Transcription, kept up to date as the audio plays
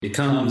It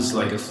comes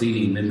like a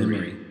fleeting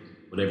memory.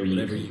 Whatever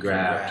you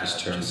grab just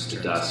turns to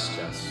dust.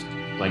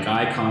 Like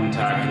eye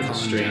contact with a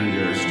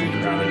stranger in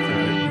a crowded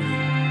room.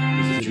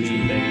 Is a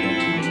dream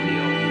begging to be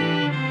real?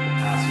 The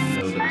passing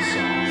note of a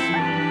song.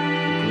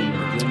 The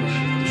glimmer of the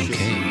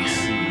Okay.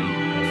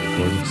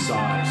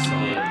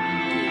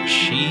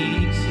 She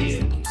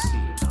is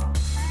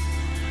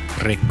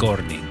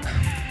recording.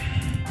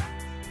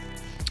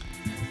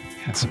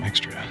 Got some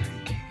extra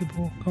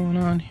cable going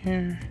on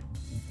here.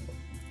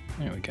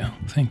 There we go.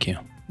 Thank you.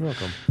 You're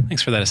welcome.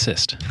 Thanks for that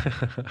assist.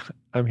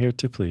 I'm here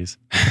to please.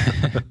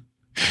 Why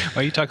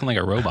are you talking like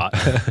a robot?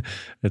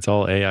 It's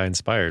all AI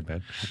inspired,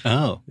 man.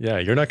 Oh. Yeah,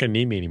 you're not going to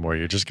need me anymore.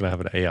 You're just going to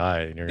have an AI.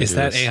 And you're gonna Is do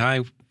that this.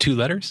 AI 2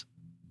 letters?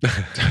 You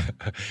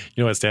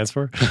know what it stands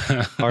for?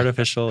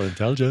 Artificial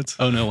intelligence.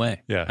 Oh, no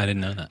way. Yeah. I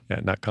didn't know that.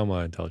 Yeah, not comma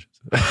intelligence.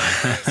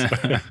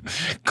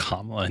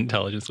 Kamala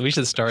Intelligence. We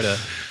should start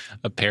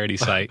a parody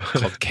site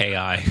called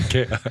KI.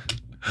 Okay.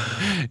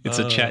 It's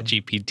a chat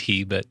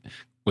GPT, but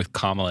with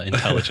Kamala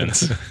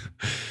Intelligence.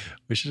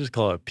 We should just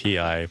call it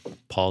PI,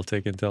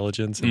 politic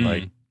intelligence, and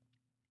like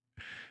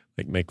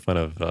make fun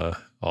of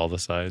all the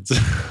sides.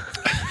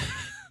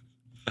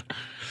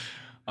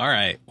 All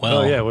right. Well,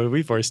 oh yeah, well,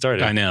 we've already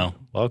started. I know.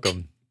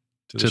 Welcome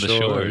To the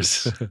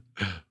shores.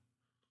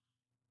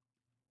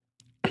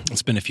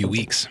 It's been a few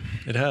weeks.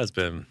 It has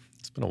been.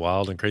 It's been a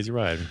wild and crazy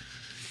ride.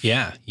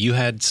 Yeah. You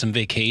had some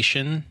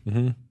vacation.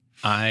 Mm-hmm.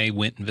 I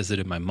went and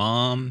visited my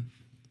mom.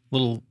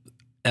 Little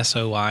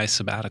SOI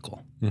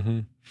sabbatical.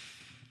 Mm-hmm.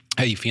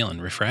 How you feeling?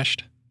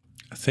 Refreshed?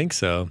 I think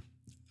so.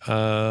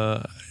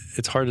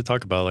 It's hard to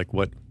talk about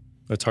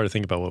it's hard to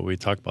think about what we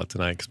talked about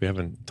tonight because we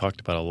haven't talked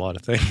about a lot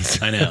of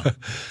things. I know.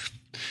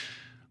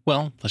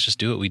 Well, let's just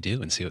do what we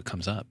do and see what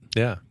comes up.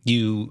 Yeah.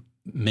 You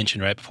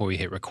mentioned right before we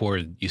hit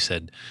record, you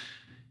said,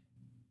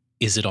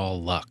 is it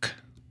all luck?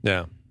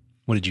 Yeah.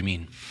 What did you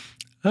mean?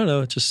 I don't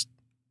know. It's just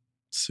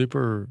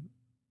super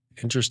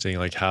interesting,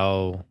 like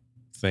how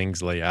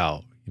things lay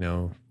out, you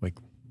know, like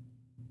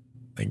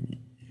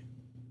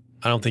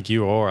I don't think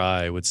you or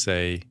I would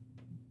say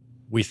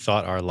we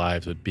thought our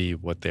lives would be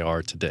what they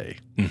are today.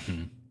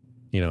 Mm-hmm.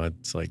 You know,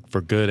 it's like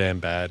for good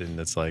and bad. And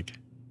it's like,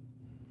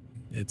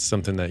 it's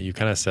something that you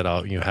kind of set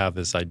out, you have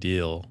this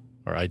ideal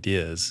or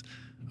ideas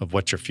of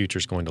what your future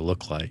is going to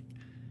look like.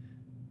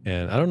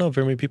 And I don't know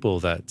very many people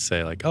that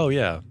say like, oh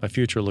yeah, my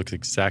future looks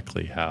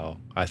exactly how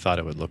I thought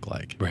it would look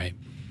like. Right.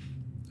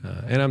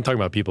 And I'm talking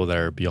about people that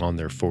are beyond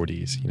their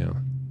 40s, you know,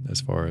 as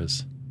far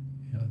as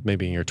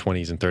maybe in your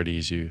 20s and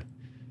 30s, you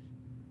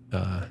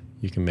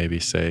can maybe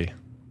say,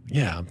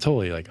 yeah, I'm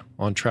totally like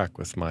on track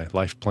with my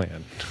life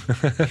plan.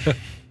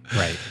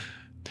 Right.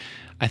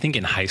 I think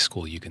in high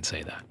school you can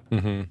say that.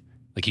 Mm-hmm.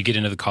 Like you get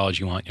into the college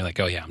you want, you're like,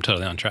 oh yeah, I'm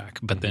totally on track.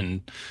 But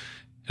then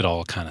it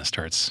all kind of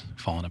starts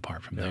falling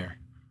apart from there.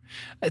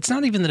 It's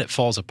not even that it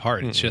falls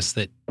apart. It's just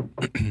that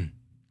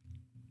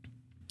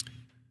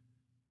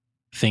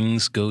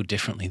things go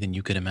differently than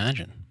you could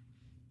imagine.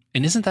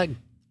 And isn't that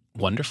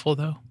wonderful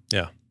though?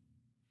 Yeah.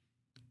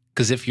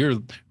 Because if your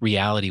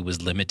reality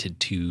was limited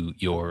to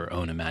your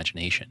own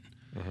imagination,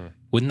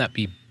 wouldn't that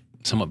be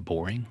somewhat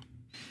boring?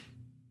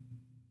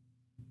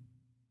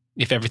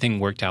 If everything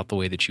worked out the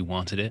way that you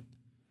wanted it?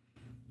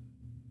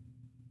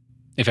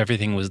 If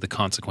everything was the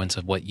consequence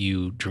of what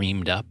you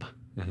dreamed up?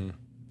 Mm-hmm.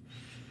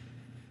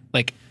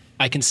 Like,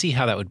 I can see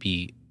how that would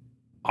be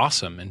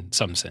awesome in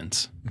some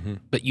sense,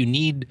 but you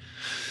need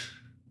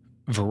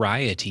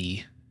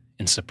variety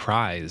and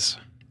surprise.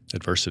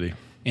 Adversity.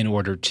 In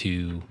order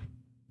to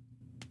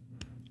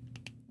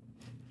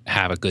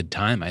have a good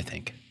time, I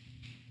think.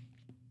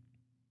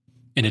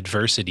 And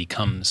adversity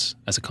comes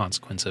as a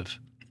consequence of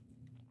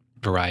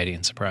variety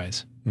and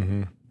surprise.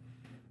 Mm-hmm.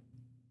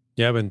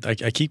 Yeah, but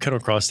I keep coming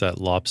across that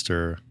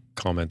lobster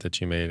comment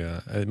that you made.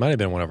 It might have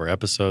been one of our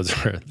episodes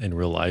or in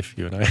real life,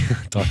 you and I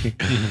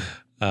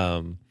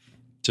talking.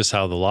 Just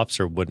how the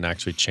lobster wouldn't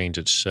actually change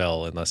its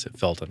shell unless it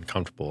felt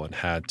uncomfortable and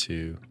had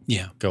to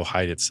go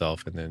hide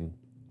itself and then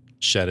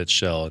shed its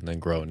shell and then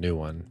grow a new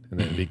one and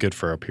then be good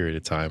for a period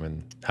of time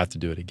and have to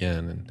do it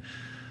again.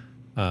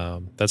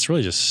 And that's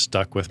really just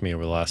stuck with me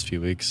over the last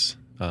few weeks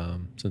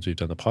since we've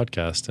done the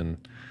podcast.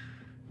 And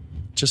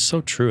just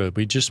so true.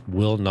 We just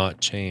will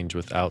not change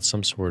without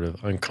some sort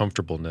of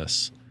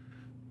uncomfortableness.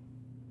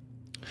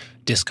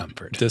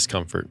 Discomfort.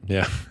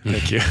 Yeah.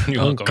 Thank you.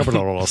 You're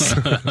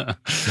welcome.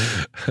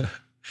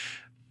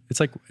 It's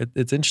like,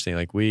 it's interesting.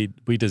 Like we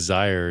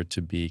desire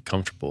to be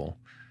comfortable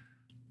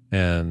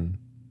and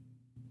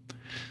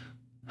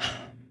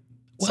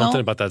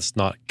something about that's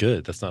not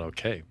good. That's not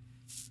okay.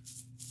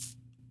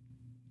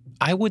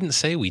 I wouldn't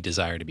say we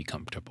desire to be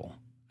comfortable.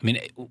 I mean,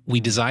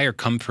 we desire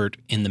comfort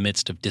in the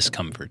midst of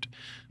discomfort,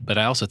 but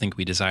I also think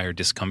we desire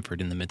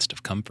discomfort in the midst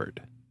of comfort.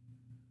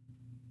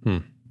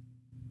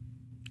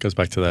 Goes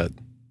back to that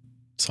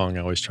song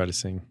I always try to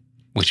sing.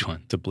 Which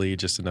one? To bleed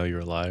just to know you're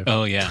alive.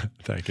 Oh, yeah.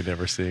 That I could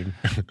never sing.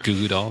 Goo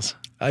Goo Dolls?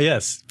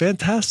 Yes.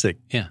 Fantastic.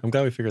 Yeah. I'm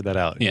glad we figured that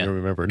out. Yeah. You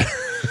remembered.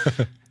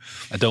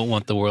 I don't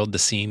want the world to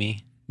see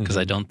me because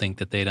I don't think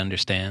that they'd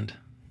understand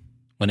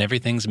When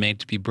everything's made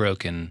to be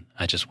broken,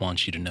 I just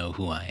want you to know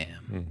who I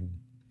am. Mm-hmm.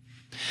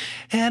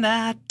 And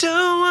I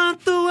don't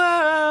want the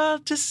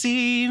world to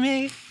see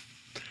me.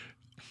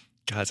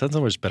 God, it sounds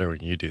so much better when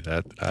you do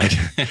that.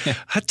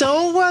 I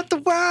don't want the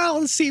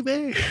world to see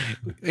me.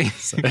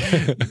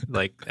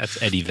 Like,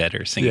 that's Eddie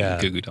Vedder singing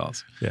Goo Goo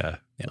Dolls. Yeah.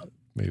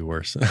 Maybe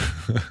worse.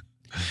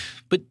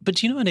 But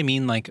do you know what I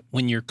mean? Like,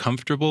 when you're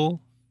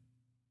comfortable,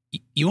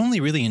 you only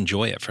really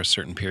enjoy it for a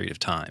certain period of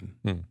time.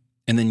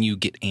 And then you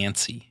get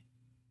antsy,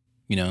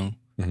 you know?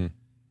 Mm-hmm.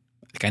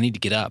 Like, I need to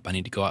get up. I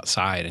need to go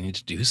outside. I need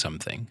to do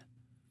something.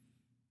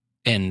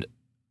 And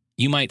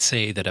you might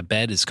say that a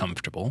bed is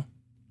comfortable,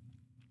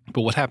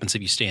 but what happens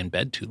if you stay in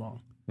bed too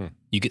long?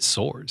 You get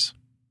sores.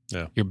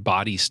 Yeah. Your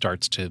body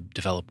starts to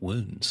develop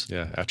wounds.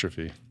 Yeah,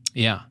 atrophy.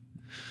 Yeah.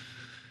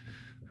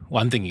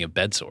 Well, I'm thinking of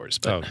bed sores.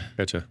 But, oh,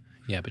 gotcha.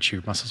 Yeah, but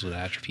your muscles would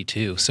atrophy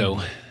too.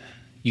 So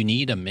you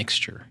need a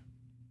mixture.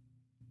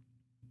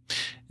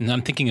 And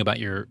I'm thinking about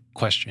your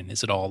question,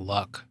 is it all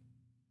luck?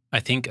 I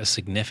think a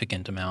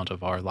significant amount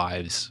of our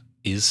lives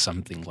is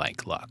something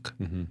like luck.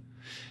 Mm-hmm.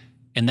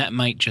 And that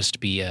might just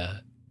be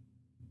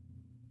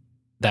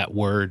that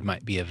word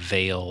might be a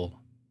veil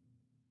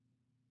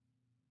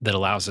that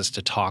allows us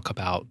to talk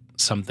about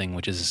something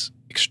which is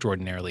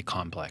extraordinarily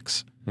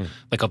complex.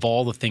 Like, of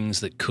all the things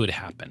that could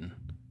happen,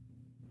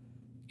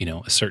 you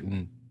know, a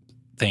certain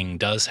thing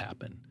does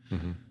happen.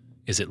 Mm-hmm.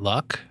 Is it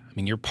luck? I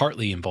mean, you're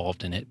partly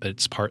involved in it, but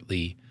it's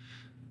partly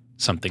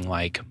something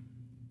like,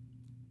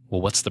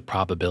 well, what's the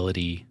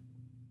probability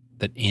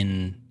that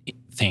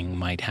thing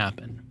might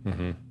happen?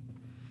 Mm-hmm.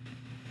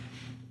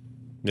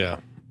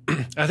 Yeah.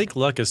 I think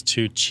luck is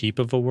too cheap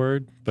of a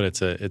word, but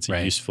it's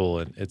a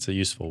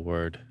useful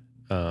word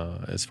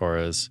as far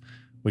as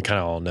we kind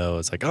of all know.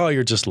 It's like, oh,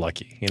 you're just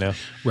lucky, you know?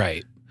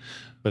 Right.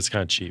 But it's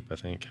kind of cheap, I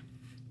think.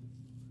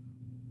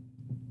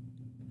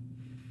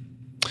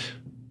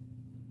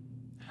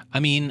 I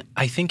mean,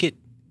 I think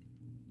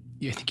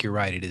you're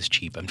right. It is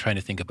cheap. I'm trying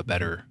to think of a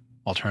better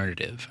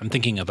alternative. I'm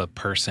thinking of a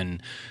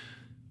person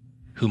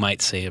who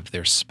might say of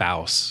their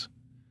spouse,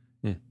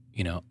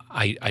 you know,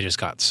 I just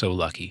got so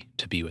lucky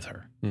to be with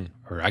her,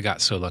 or I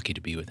got so lucky to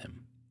be with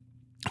him.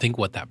 I think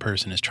what that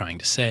person is trying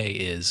to say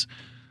is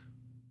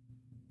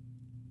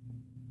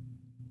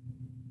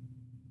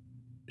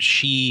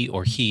she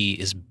or he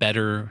is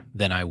better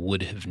than I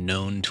would have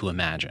known to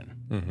imagine.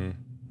 Mm-hmm.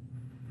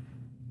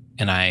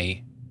 And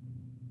I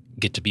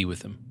get to be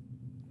with him.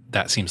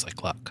 That seems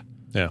like luck.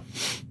 Yeah.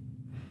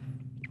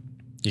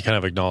 You kind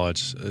of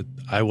acknowledge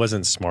I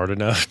wasn't smart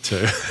enough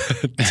to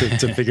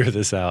figure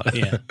this out.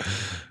 Yeah.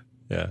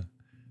 Yeah.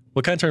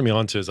 What kind of turned me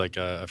on to is like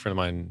a friend of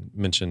mine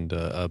mentioned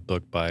a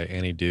book by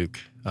Annie Duke.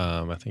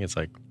 I think it's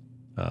like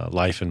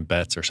Life and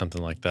Bets or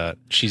something like that.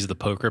 She's the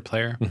poker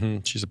player? Mm-hmm.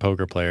 She's a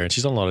poker player, and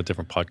she's on a lot of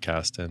different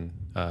podcasts, and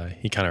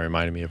he kind of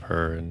reminded me of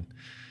her.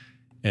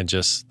 And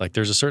just like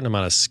there's a certain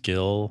amount of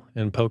skill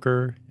in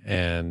poker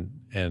and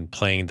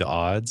playing the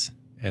odds,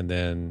 and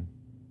then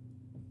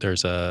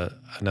there's an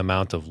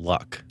amount of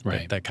luck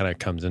that kind of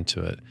comes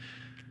into it.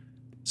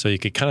 So you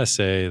could kind of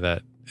say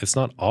that it's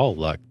not all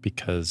luck,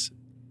 because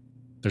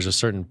there's a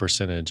certain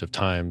percentage of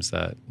times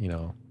that, you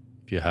know,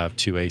 if you have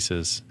two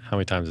aces, how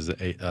many times is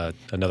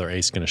another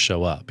ace going to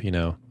show up, you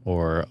know,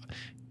 or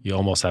you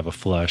almost have a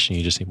flush and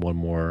you just need one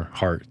more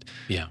heart.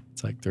 Yeah.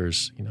 It's like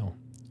there's, you know,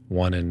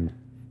 1 in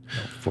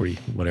 40,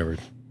 whatever,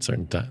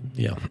 certain time,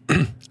 you know,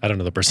 I don't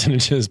know the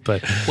percentages,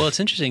 but. Well,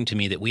 it's interesting to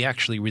me that we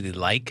actually really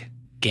like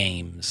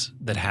games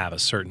that have a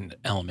certain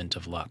element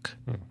of luck.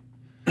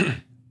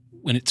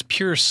 When it's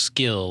pure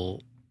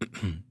skill,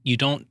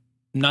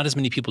 not as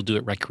many people do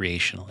it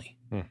recreationally.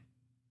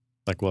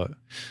 Like what?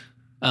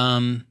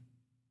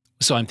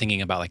 So I'm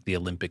thinking about like the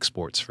Olympic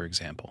sports, for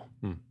example.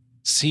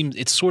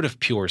 It's sort of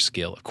pure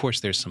skill. Of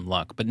course, there's some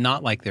luck, but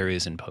not like there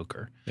is in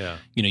poker. Yeah.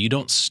 You know, you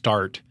don't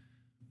start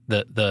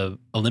the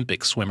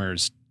Olympic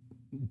swimmers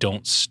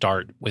don't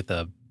start with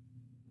a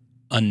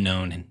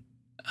unknown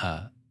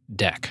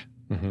deck.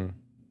 Mm-hmm.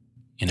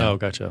 You know? Oh,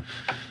 gotcha.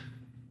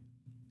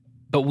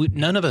 But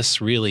none of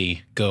us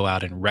really go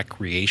out and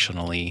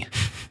recreationally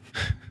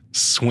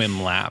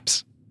swim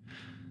laps.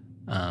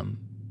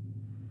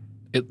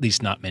 At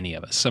least not many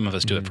of us. Some of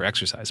us do it for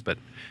exercise, but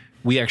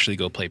we actually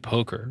go play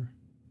poker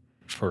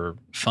for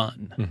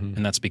fun.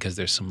 And that's because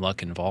there's some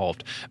luck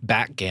involved.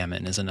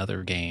 Backgammon is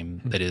another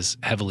game that is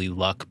heavily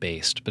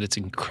luck-based, but it's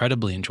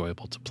incredibly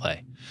enjoyable to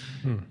play.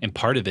 And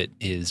part of it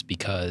is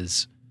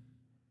because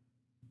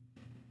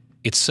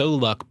it's so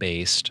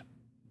luck-based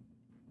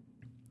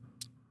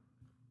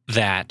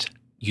that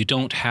you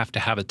don't have to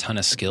have a ton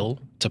of skill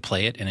to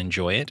play it and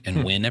enjoy it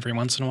and win every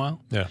once in a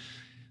while. Yeah.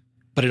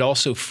 But it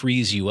also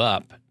frees you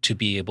up to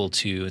be able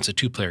to, it's a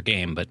 2-player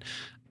game, but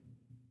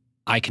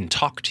I can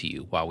talk to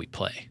you while we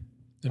play.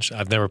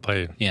 I've never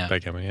played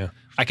backgammon, yeah.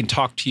 I can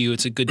talk to you.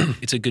 It's a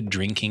good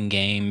drinking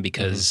game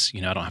because,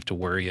 you know, I don't have to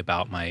worry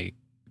about my,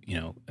 you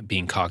know,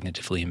 being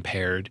cognitively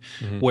impaired.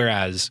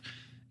 Whereas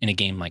in a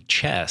game like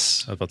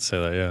chess, I was about to say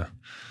that, yeah.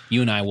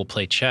 You and I will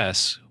play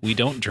chess. We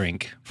don't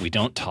drink. We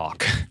don't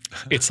talk.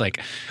 It's like,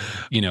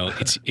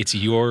 it's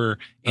your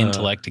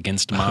intellect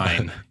against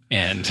mine,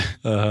 and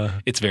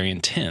it's very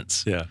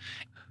intense. Yeah.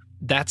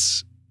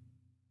 That's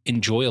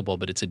enjoyable,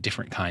 but it's a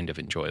different kind of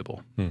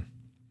enjoyable. Yeah,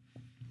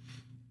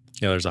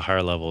 there's a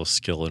higher level of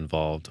skill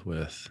involved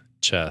with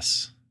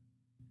chess.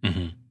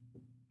 Mm-hmm.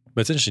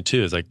 But it's interesting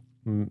too, is like,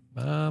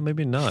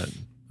 maybe not.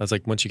 That's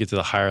like once you get to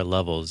the higher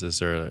levels, is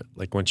there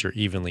like once you're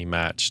evenly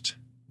matched,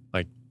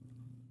 like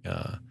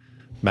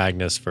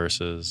Magnus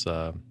versus,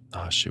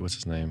 what's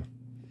his name?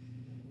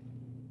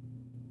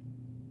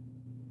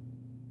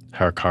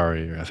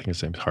 Harkari, I think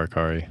his name's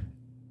Harkari.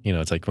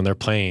 It's like when they're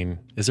playing,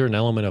 is there an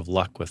element of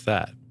luck with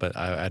that? But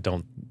I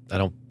don't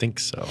think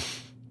so.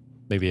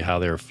 Maybe how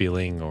they're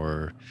feeling,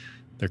 or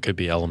there could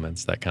be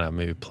elements that kind of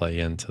maybe play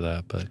into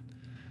that. But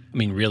I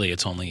mean, really,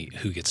 it's only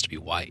who gets to be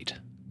white.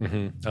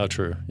 Mm-hmm. Oh,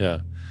 true. Yeah.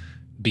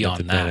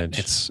 Beyond that,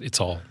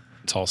 it's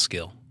all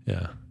skill.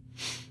 Yeah.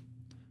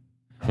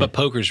 But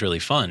poker's really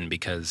fun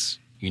because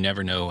you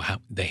never know how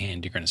the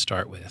hand you're going to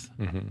start with.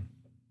 Mm-hmm.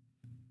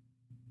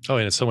 Oh,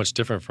 and it's so much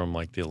different from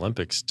like the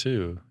Olympics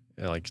too.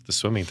 Like the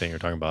swimming thing you're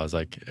talking about is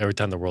like every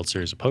time the World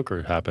Series of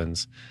Poker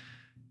happens,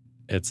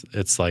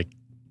 it's like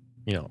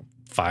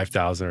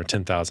 5,000 or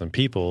 10,000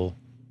 people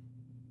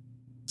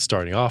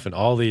starting off, and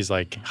all these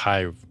like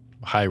high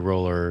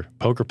roller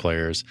poker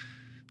players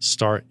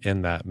start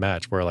in that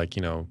match where like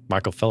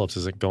Michael Phelps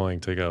isn't going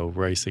to go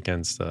race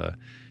against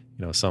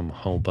some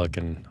home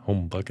bucking.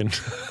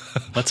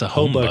 What's a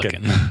home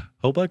bucking?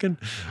 Hobucking?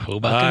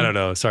 I don't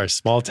know. Sorry,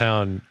 small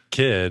town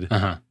kid,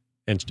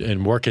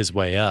 and work his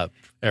way up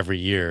every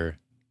year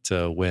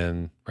to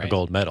win a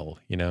gold medal.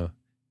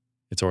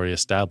 It's already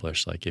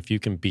established. Like if you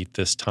can beat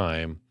this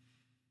time,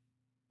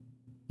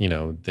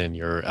 then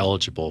you're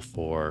eligible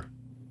for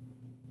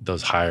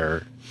those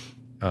higher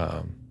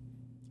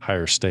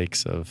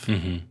stakes of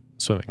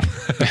swimming,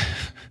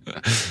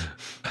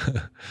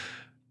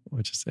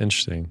 which is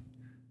interesting.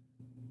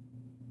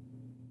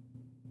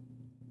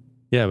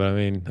 Yeah, but I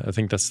mean, I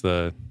think that's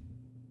in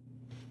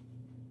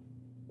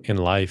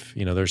life,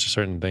 there's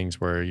certain things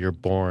where you're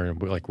born,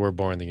 like we're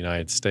born in the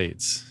United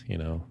States,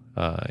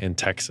 in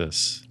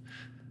Texas.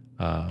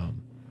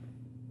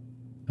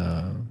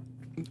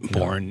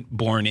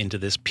 Born into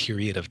this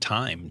period of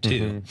time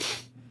too.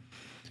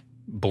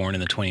 Born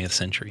in the 20th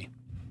century.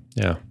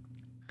 Yeah.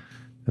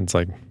 And it's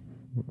like,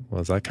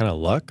 was that kind of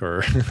luck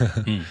or?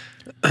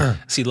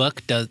 See,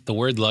 the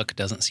word luck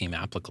doesn't seem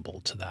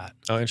applicable to that.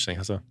 Oh, interesting.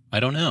 How so? I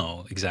don't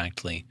know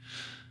exactly.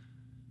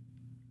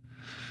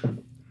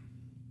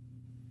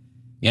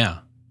 Yeah.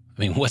 I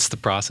mean, what's the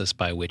process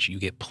by which you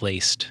get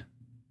placed,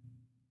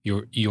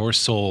 your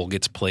soul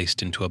gets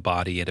placed into a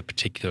body at a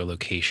particular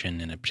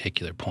location in a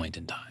particular point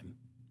in time?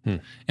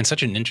 And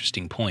such an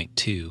interesting point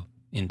too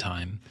in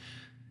time,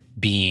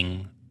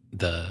 being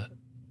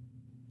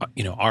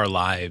our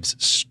lives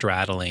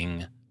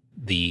straddling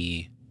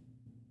the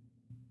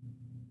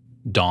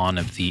dawn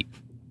of the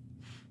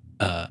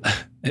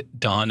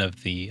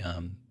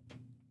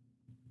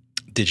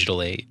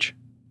digital age.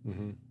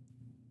 Mm-hmm.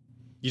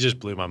 You just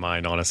blew my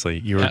mind, honestly.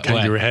 You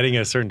were heading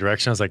in a certain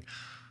direction. I was like,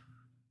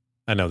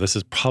 I know this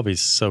is probably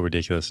so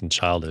ridiculous and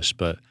childish,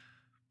 but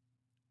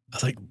I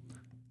was like,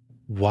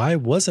 why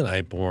wasn't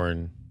I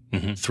born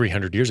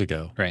 300 years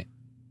ago? Right.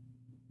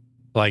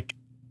 Like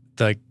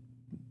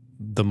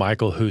the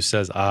Michael who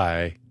says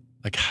I,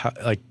 like how,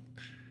 like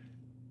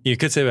you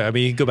could say, I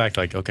mean, you can go back to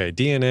like, okay,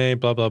 DNA,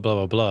 blah, blah, blah,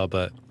 blah, blah,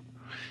 but.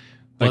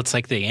 Well, it's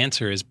like the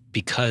answer is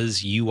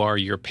because you are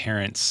your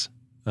parents'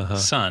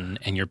 son,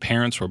 and your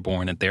parents were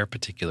born at their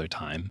particular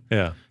time.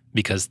 Yeah.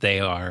 Because they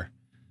are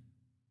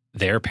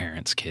their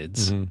parents'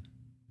 kids. Mm-hmm.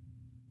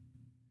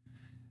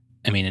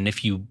 I mean, and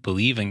if you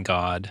believe in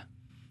God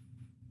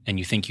and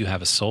you think you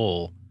have a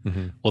soul,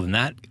 well, then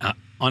that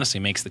honestly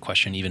makes the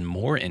question even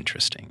more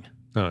interesting.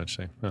 Oh,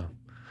 interesting. Oh.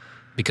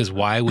 Because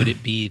why would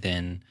it be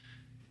then,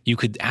 you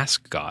could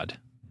ask God,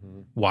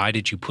 why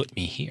did you put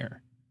me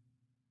here?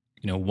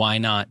 Why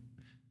not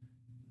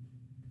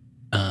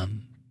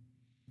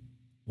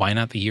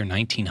the year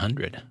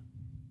 1900?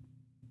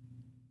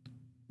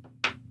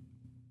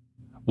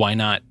 Why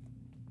not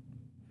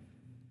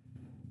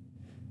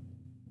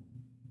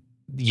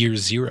year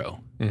zero?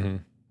 Mm-hmm.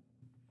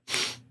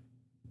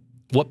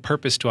 What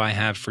purpose do I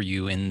have for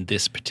you in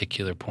this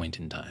particular point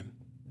in time?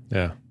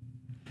 Yeah.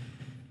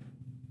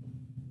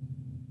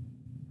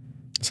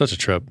 Such a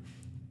trip.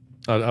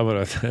 I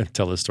would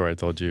tell this story I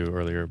told you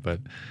earlier, but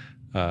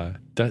I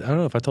don't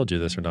know if I told you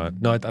this or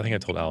not. No, I think I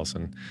told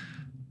Allison.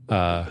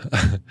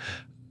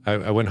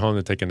 I went home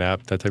to take a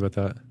nap. Did I tell you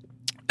about that?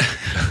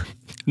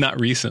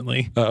 Not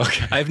recently. Oh,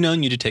 okay. I've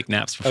known you to take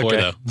naps before,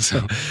 though. So.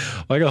 Well,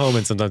 I go home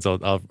and sometimes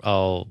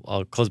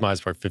I'll close my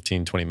eyes for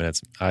 15, 20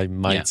 minutes. I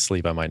might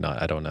sleep. I might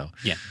not. I don't know.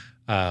 Yeah.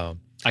 I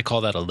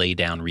call that a lay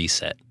down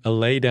reset. A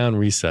lay down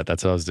reset.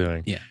 That's what I was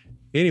doing. Yeah.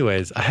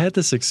 Anyways, I had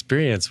this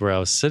experience where I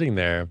was sitting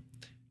there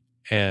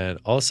and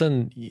all of a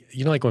sudden,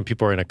 like when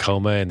people are in a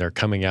coma and they're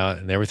coming out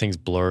and everything's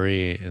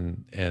blurry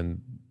and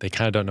they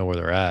kind of don't know where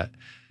they're at.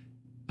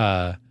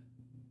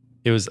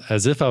 It was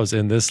as if I was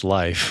in this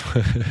life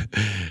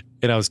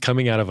and I was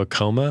coming out of a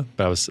coma,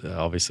 but I was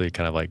obviously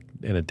kind of like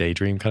in a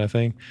daydream kind of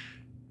thing.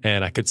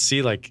 And I could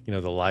see like, the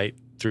light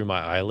through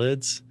my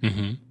eyelids.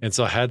 Mm-hmm. And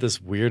so I had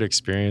this weird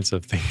experience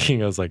of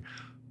thinking, I was like,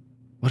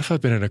 what if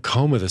I've been in a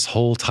coma this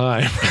whole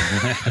time?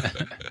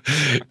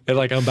 And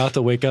like, I'm about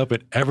to wake up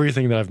and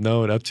everything that I've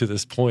known up to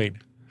this point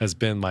has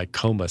been my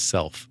coma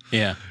self.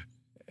 Yeah.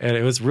 And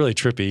it was really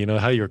trippy,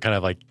 how you're kind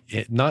of like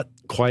not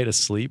quite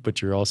asleep,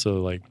 but you're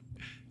also like,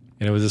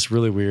 and it was this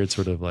really weird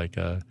sort of like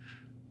a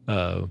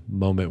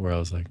moment where I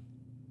was like,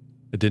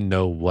 I didn't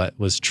know what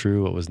was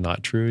true, what was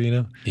not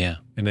true, Yeah.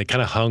 And it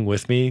kind of hung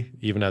with me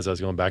even as I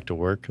was going back to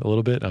work a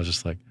little bit. And I was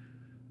just like,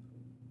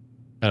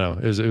 I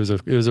don't know,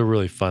 it was a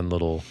really fun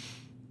little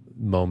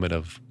moment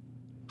of,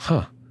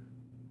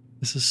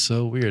 this is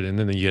so weird. And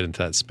then you get into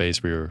that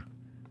space where you're,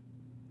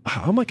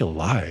 wow, I'm like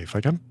alive.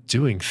 Like I'm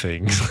doing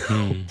things.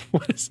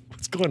 What's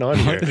going on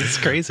here? It's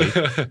crazy.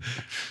 It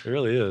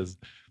really is.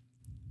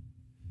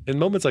 In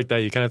moments like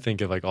that, you kind of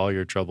think of like all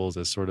your troubles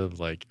as sort of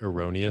like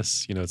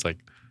erroneous. It's like,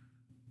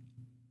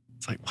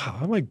 wow,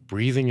 I'm like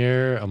breathing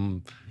air.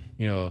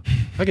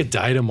 I could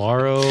die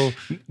tomorrow.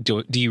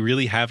 Do you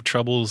really have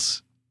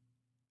troubles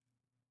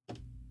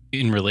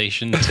in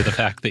relation to the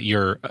fact that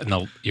you're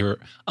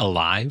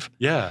alive?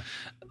 Yeah.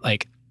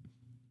 Like,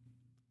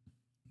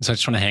 so I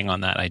just want to hang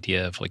on that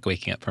idea of like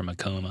waking up from a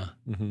coma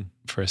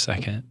for a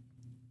second.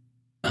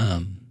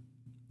 I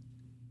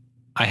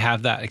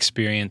have that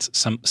experience,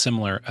 some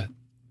similar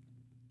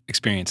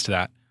experience to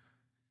that.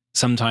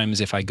 Sometimes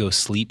if I go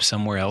sleep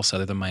somewhere else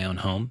other than my own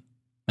home,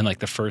 and like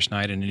the first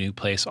night in a new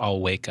place, I'll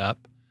wake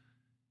up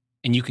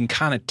and you can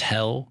kind of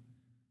tell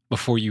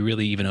before you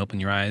really even open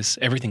your eyes,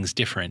 everything's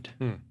different.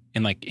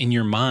 And like in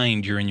your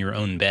mind, you're in your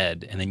own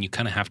bed. And then you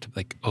kind of have to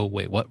like, oh,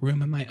 wait, what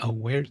room am I? Oh,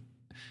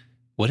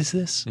 what is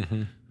this?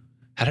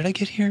 How did I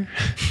get here?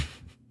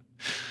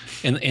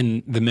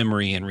 and the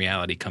memory and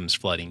reality comes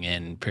flooding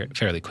in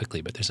fairly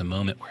quickly, but there's a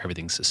moment where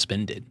everything's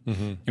suspended.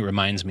 It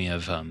reminds me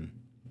of when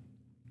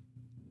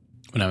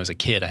I was a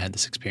kid, I had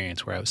this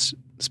experience where I was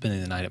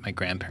spending the night at my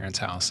grandparents'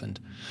 house, and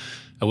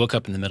I woke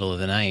up in the middle of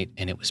the night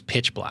and it was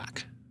pitch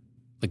black,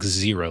 like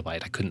zero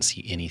light. I couldn't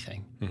see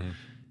anything.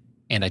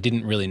 And I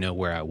didn't really know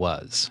where I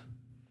was.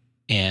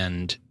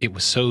 And it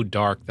was so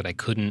dark that I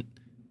couldn't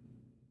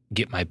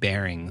get my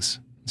bearings.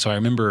 So I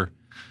remember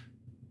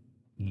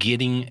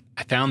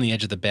I found the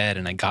edge of the bed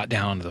and I got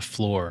down to the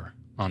floor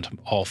onto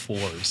all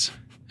fours,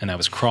 and I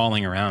was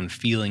crawling around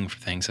feeling for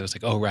things. I was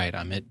like, oh, right,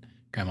 I'm at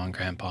Grandma and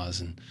Grandpa's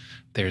and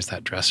there's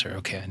that dresser.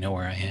 Okay, I know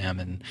where I am.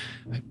 And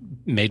I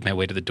made my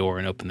way to the door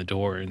and opened the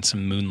door, and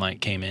some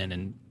moonlight came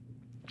in,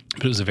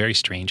 but it was a very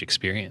strange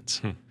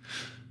experience.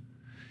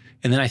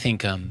 And then I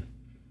think I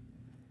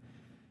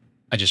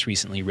just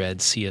recently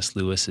read C.S.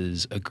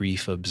 Lewis's A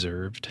Grief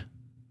Observed,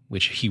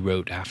 which he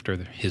wrote after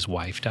his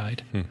wife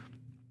died.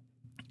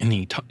 And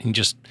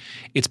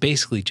it's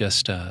basically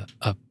just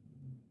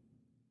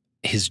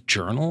his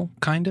journal,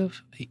 kind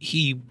of.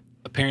 He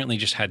apparently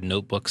just had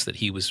notebooks that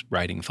he was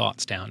writing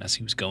thoughts down as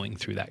he was going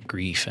through that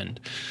grief. And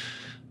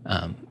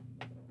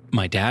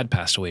my dad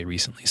passed away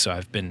recently, so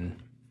I've been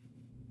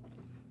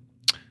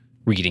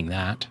reading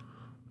that,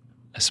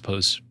 I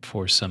suppose,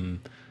 for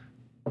some,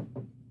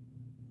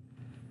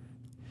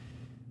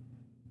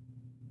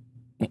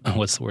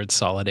 what's the word,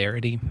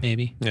 solidarity,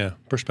 maybe? Yeah,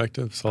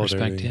 solidarity.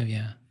 Perspective,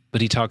 yeah. But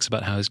he talks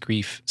about how his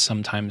grief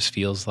sometimes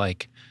feels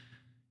like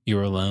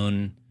you're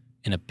alone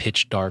in a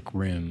pitch dark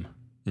room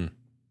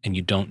and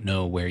you don't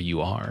know where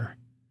you are.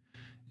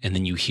 And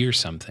then you hear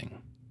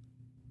something,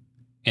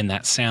 and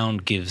that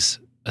sound gives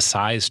a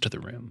size to the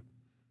room.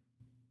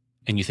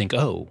 And you think,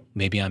 oh,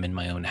 maybe I'm in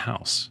my own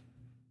house.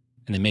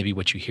 And then maybe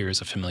what you hear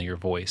is a familiar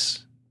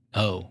voice.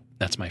 Oh,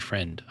 that's my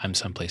friend. I'm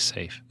someplace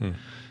safe.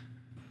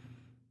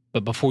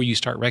 But before you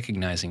start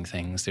recognizing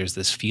things, there's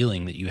this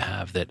feeling that you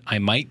have that I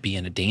might be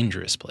in a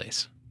dangerous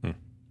place. And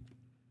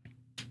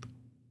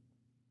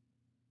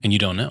you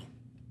don't know.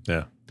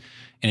 Yeah.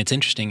 And it's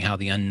interesting how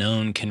the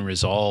unknown can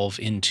resolve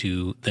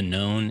into the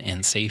known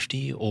and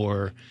safety,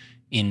 or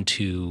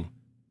into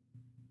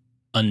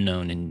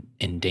unknown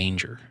and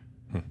danger.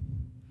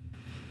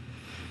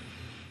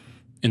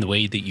 And the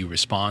way that you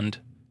respond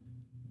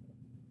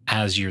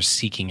as you're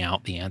seeking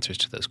out the answers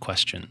to those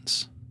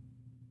questions,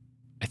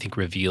 I think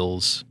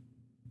reveals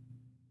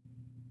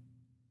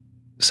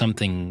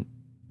something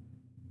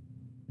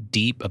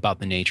deep about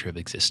the nature of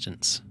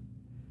existence.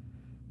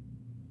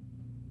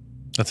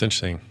 That's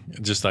interesting.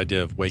 Just the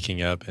idea of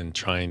waking up and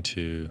trying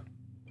to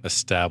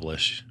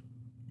establish,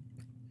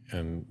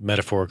 and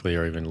metaphorically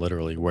or even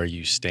literally, where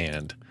you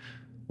stand.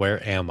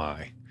 Where am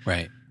I?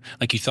 Right.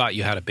 Like you thought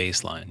you had a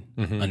baseline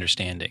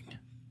understanding,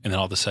 and then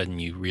all of a sudden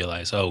you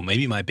realize, oh,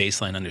 maybe my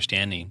baseline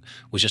understanding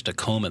was just a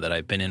coma that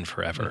I've been in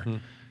forever.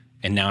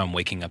 And now I'm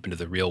waking up into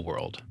the real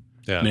world.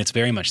 Yeah. I mean, it's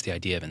very much the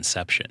idea of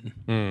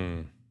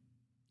inception.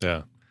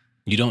 Yeah.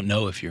 You don't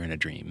know if you're in a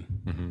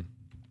dream.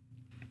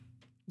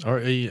 Or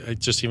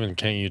just even,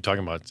 you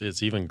talking about,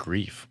 it's even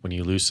grief when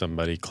you lose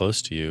somebody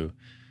close to you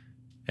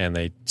and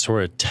they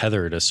sort of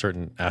tethered a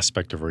certain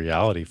aspect of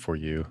reality for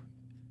you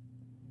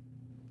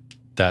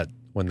that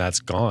when that's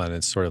gone,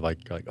 it's sort of like,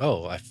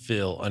 oh, I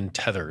feel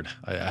untethered.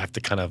 I have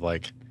to kind of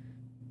like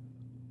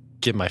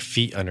get my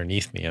feet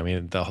underneath me. I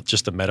mean,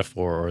 just the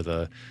metaphor or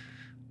the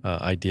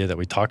idea that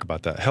we talk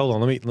about that. Hold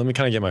on, let me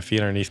kind of get my feet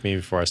underneath me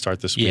before I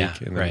start this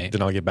week, and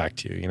then I'll get back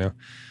to you. You know,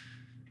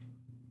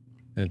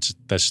 and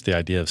that's just the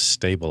idea of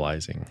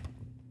stabilizing.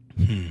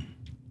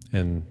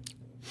 And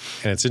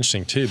it's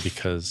interesting too,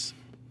 because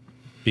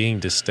being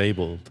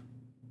destabilized.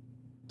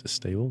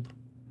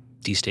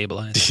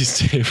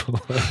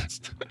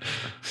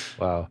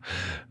 Wow.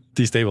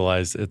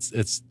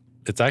 Destabilized.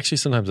 It's actually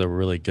sometimes a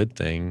really good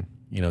thing.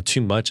 You know,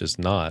 too much is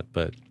not,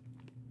 but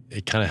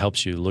it kind of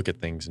helps you look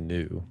at things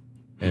new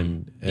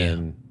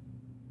and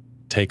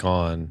take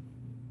on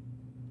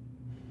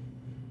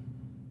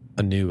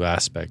a new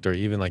aspect. Or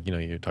even like, you know,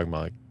 you're talking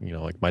about like, you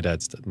know, like my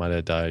dad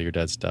died, your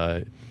dad's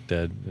dead,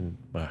 and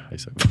I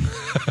said,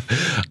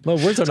 my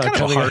words are not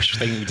coming. A harsh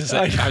thing to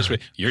say.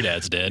 Your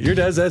dad's dead. Your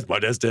dad's dead. My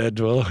dad's dead.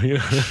 Well, you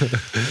know.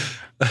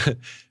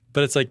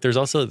 But it's like there's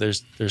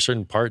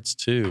certain parts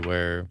too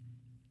where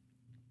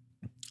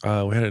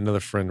we had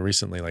another friend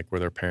recently, like where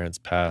their parents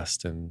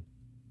passed, and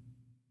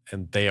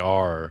they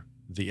are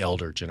the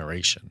elder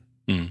generation,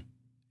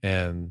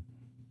 and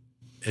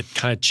it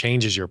kind of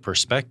changes your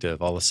perspective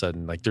all of a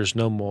sudden. Like there's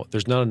not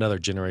another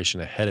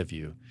generation ahead of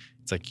you.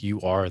 It's like you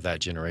are that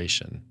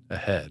generation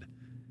ahead,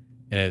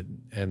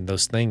 and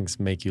those things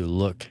make you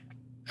look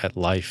at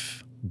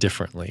life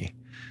differently.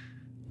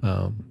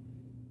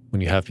 When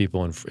you have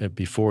people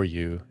before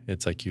you,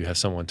 it's like you have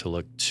someone to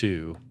look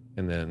to,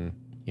 and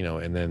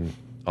then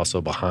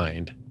also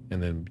behind,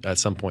 and then at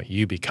some point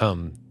you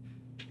become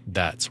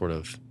that sort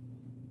of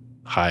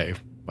high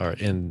or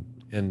in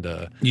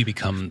the. You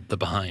become the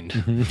behind.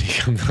 You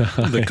become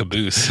the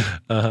caboose.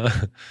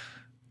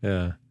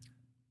 Yeah.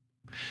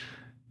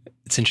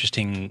 It's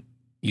interesting.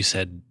 You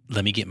said,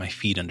 "Let me get my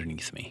feet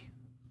underneath me,"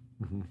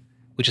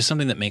 which is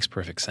something that makes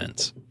perfect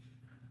sense.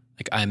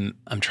 Like I'm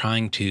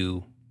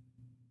encountering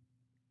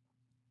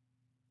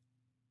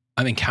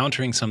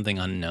something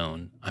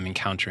unknown. I'm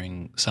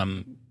encountering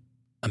some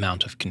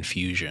amount of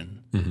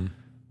confusion.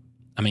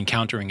 I'm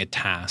encountering a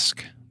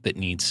task that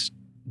needs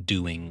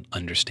doing,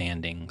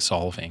 understanding,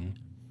 solving.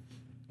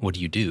 What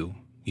do?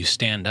 You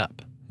stand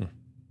up.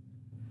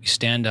 You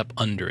stand up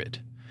under it.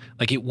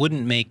 Like you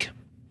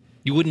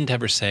wouldn't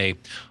ever say,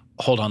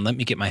 hold on, let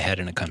me get my head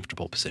in a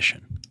comfortable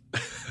position.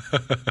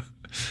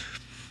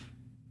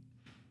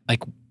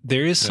 Like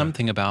there is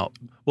something about,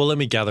 well, let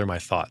me gather my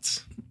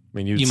thoughts. I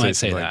mean, you might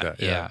say that. Like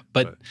that. Yeah.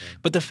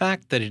 But the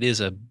fact that it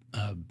is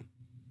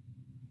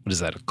what is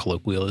that, a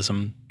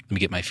colloquialism? Let me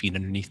get my feet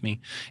underneath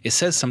me. It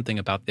says something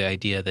about the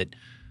idea that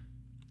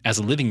as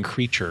a living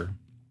creature,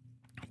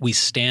 we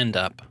stand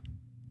up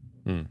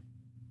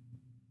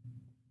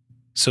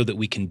so that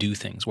we can do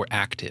things. We're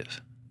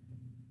active.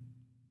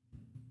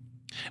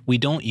 We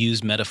don't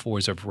use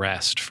metaphors of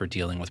rest for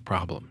dealing with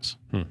problems,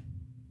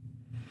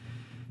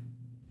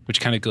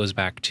 which kind of goes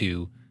back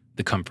to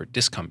the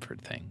comfort-discomfort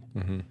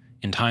thing.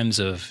 In times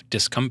of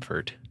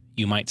discomfort,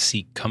 you might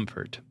seek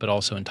comfort, but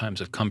also in times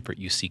of comfort,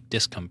 you seek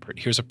discomfort.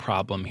 Here's a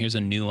problem. Here's a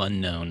new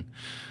unknown.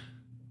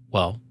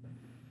 Well,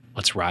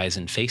 let's rise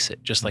and face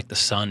it, just like the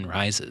sun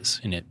rises,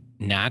 and it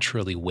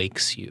naturally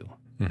wakes you.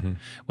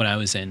 When I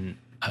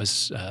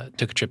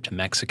took a trip to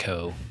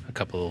Mexico a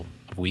couple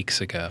of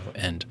weeks ago,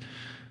 and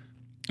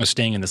I was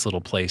staying in this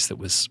little place that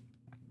was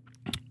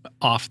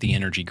off the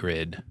energy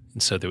grid,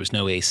 and so there was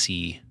no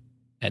AC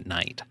at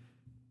night.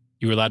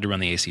 You were allowed to run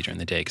the AC during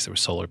the day because there were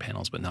solar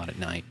panels, but not at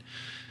night.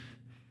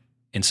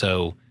 And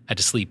so I had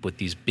to sleep with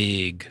these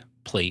big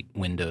plate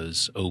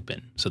windows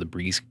open so the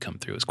breeze could come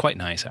through. It was quite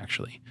nice,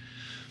 actually.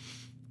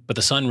 But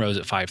the sun rose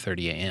at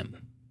 5:30 a.m.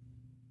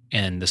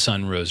 and the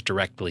sun rose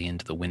directly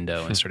into the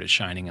window and started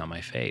shining on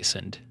my face.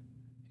 And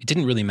it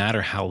didn't really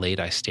matter how late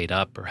I stayed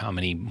up or how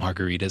many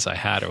margaritas I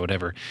had or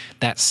whatever.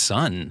 That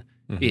sun,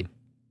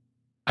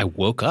 I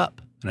woke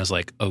up and I was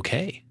like,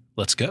 okay,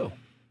 let's go.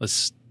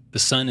 The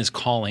sun is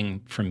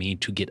calling for me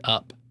to get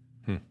up,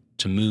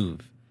 to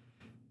move.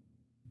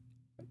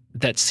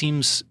 That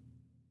seems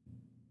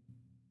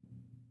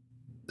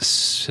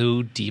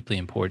so deeply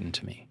important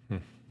to me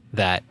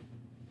that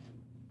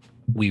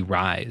we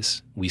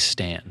rise, we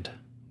stand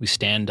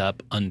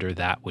up under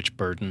that which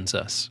burdens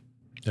us.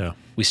 Yeah.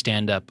 We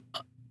stand up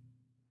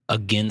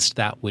against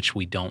that which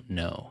we don't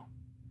know.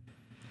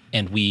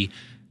 And we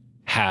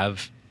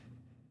have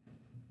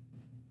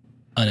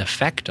an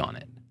effect on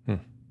it.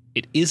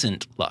 It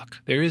isn't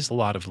luck. There is a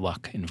lot of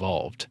luck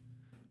involved.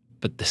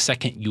 But the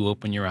second you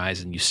open your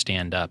eyes and you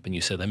stand up and you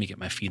say, let me get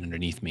my feet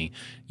underneath me,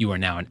 you are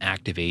now an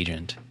active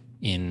agent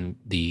in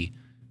the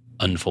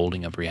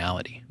unfolding of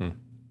reality.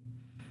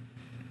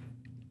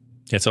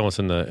 It's almost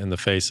in the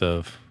face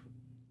of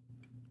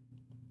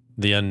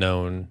the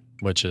unknown,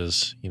 which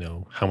is,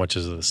 how much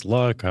is this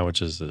luck? How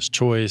much is this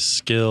choice,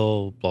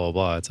 skill, blah, blah,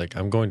 blah. It's like,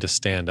 I'm going to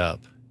stand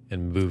up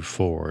and move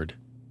forward.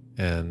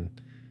 And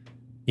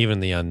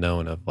even the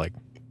unknown of like,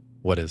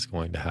 what is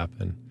going to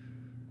happen.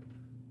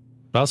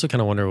 But I also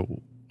kind of wonder,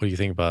 what do you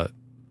think about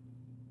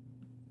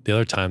the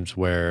other times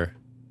where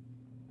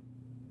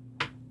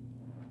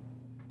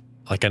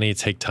like I need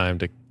to take time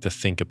to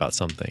think about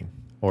something,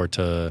 or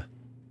to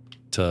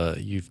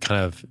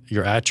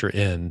you're at your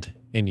end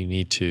and you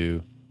need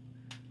to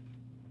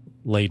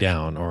lay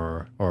down,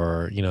 or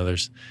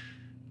there's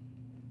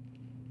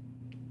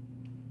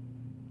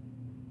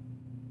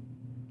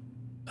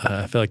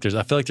I feel like there's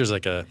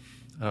like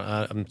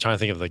I'm trying to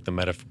think of like the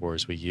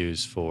metaphors we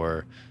use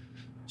for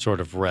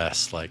sort of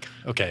rest. Like,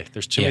 okay,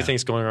 there's too many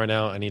things going on right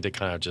now. I need to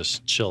kind of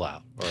just chill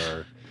out,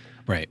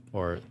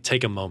 or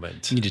take a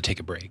moment. You need to take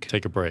a break.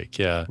 Take a break,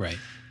 yeah. Right.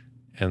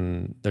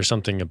 And there's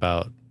something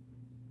about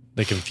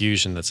the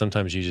confusion that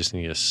sometimes you just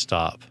need to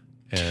stop.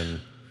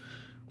 And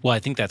well, I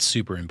think that's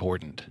super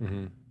important.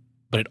 Mm-hmm.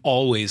 But it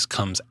always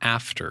comes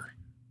after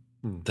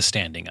the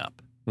standing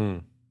up.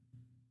 Mm.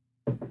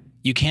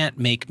 You can't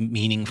make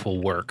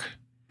meaningful work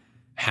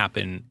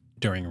happen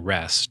during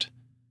rest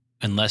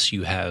unless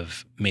you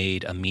have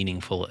made a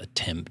meaningful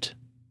attempt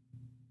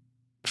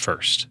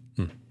first.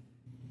 Mm.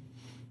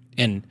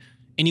 And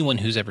anyone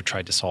who's ever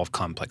tried to solve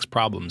complex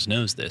problems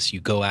knows this. You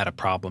go at a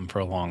problem for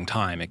a long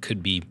time. It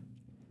could be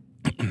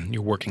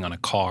you're working on a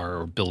car,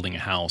 or building a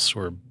house,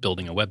 or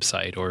building a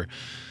website, or,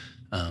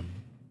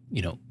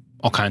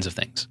 all kinds of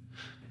things.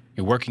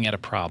 You're working at a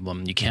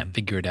problem. You can't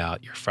figure it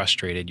out. You're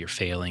frustrated. You're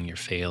failing.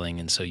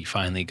 And so you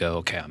finally go,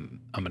 okay, I'm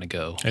going to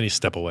go. And you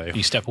step away.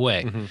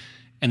 Mm-hmm.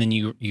 And then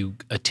you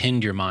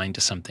attend your mind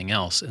to something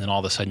else. And then all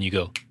of a sudden you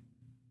go,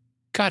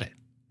 got it.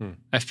 Mm.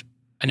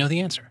 I know the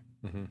answer.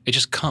 Mm-hmm. It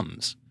just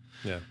comes.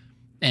 Yeah.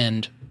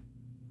 And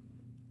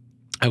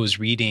I was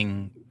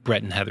reading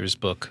Brett and Heather's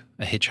book,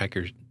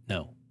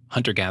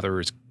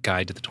 Hunter-Gatherer's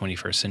Guide to the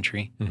 21st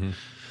Century. Mm-hmm.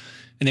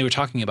 And they were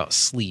talking about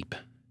sleep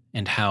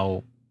and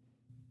how,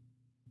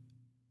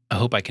 I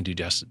hope I can do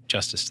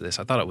justice to this.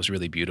 I thought it was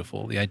really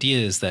beautiful. The idea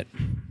is that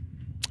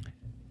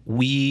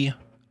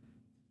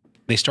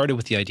they started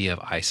with the idea of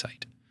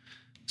eyesight.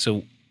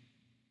 So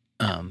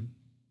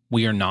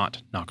we are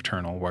not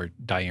nocturnal, we're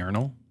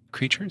diurnal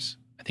creatures.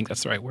 I think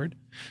that's the right word,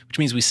 which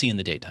means we see in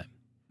the daytime.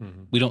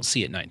 Mm-hmm. We don't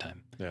see at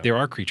nighttime. Yeah. There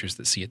are creatures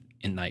that see it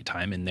in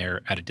nighttime, and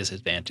they're at a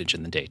disadvantage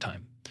in the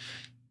daytime.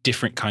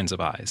 Different kinds of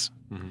eyes.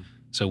 Mm-hmm.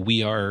 So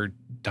we are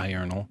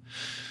diurnal,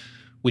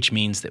 which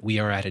means that we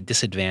are at a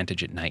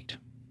disadvantage at night.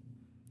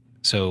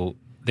 So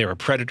there are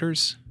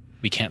predators.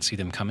 We can't see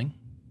them coming.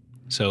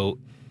 So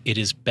it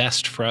is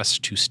best for us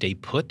to stay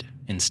put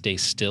and stay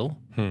still.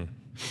 And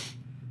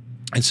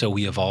so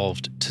we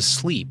evolved to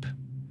sleep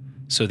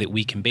so that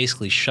we can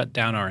basically shut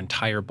down our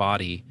entire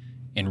body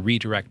and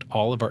redirect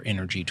all of our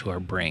energy to our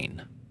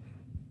brain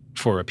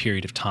for a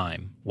period of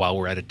time while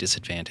we're at a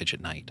disadvantage at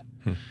night.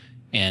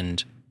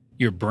 And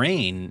your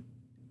brain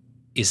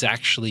is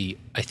actually,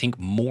 I think,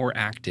 more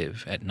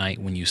active at night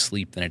when you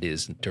sleep than it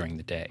is during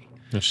the day.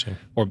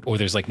 Or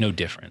there's like no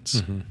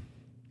difference. Mm-hmm.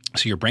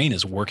 So your brain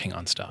is working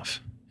on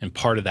stuff. And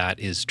part of that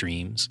is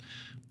dreams.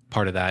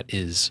 Part of that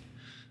is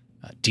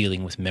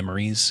dealing with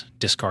memories,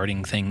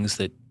 discarding things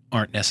that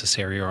aren't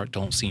necessary or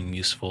don't seem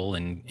useful,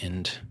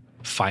 and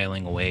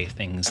filing away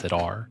things that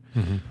are.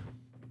 Mm-hmm.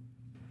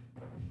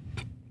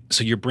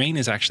 So your brain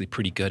is actually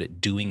pretty good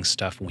at doing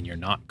stuff when you're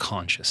not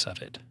conscious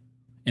of it.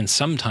 And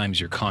sometimes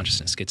your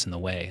consciousness gets in the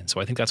way. And so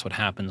I think that's what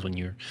happens when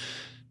you're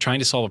trying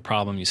to solve a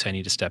problem. You say, I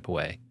need to step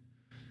away.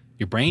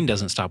 Your brain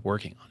doesn't stop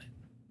working on it.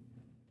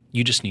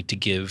 You just need to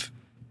give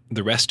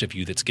the rest of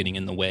you that's getting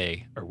in the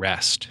way a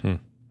rest and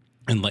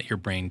let your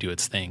brain do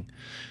its thing.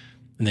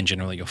 And then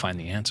generally you'll find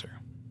the answer.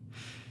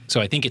 So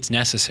I think it's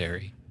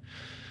necessary.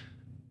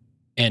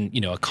 And,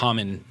 a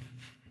common,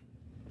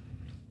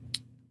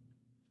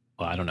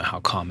 well, I don't know how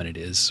common it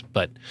is,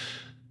 but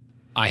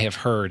I have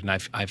heard, and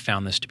I've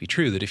found this to be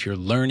true, that if you're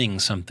learning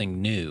something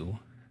new,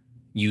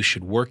 you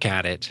should work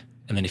at it,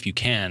 and then if you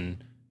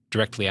can,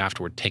 directly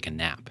afterward, take a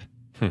nap.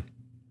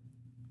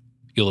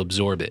 You'll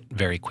absorb it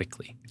very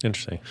quickly.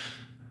 Interesting.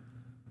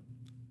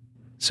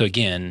 So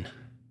again,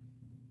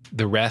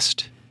 the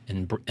rest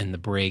and the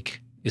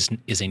break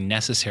is a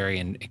necessary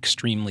and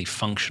extremely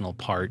functional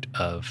part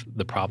of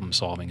the problem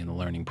solving and the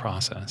learning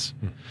process.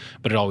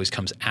 But it always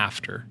comes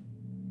after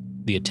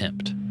the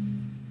attempt.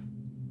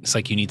 It's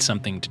like you need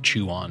something to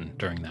chew on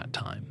during that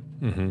time.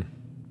 Mm-hmm.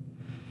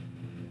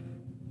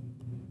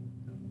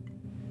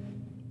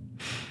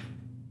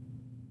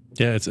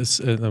 Yeah,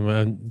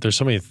 there's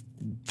so many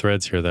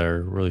threads here that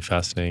are really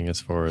fascinating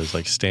as far as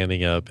like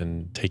standing up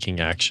and taking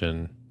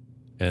action.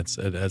 And it's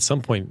at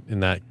some point in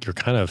that you're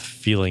kind of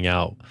feeling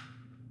out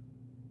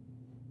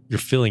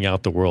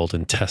the world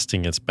and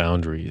testing its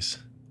boundaries.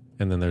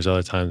 And then there's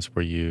other times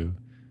where you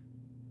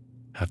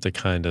have to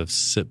kind of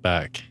sit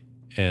back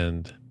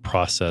and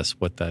process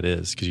what that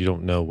is, because you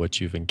don't know what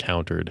you've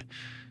encountered.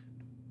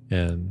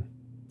 And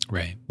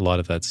right, a lot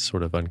of that's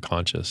sort of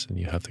unconscious, and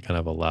you have to kind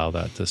of allow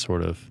that to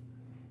sort of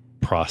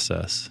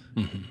process.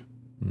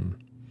 Mm-hmm.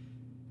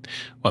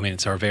 Well,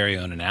 it's our very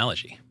own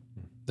analogy,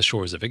 the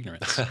shores of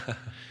ignorance.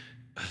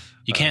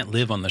 You can't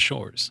live on the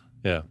shores.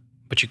 Yeah.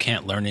 But you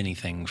can't learn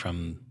anything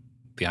from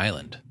the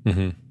island.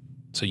 Mm-hmm.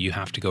 So you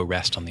have to go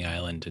rest on the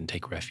island and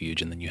take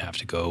refuge, and then you have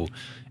to go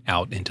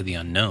out into the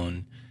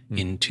unknown,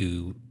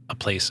 into a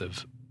place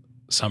of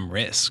some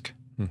risk,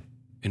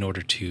 in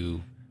order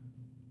to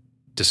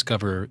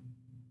discover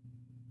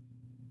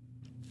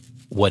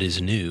what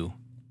is new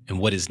and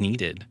what is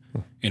needed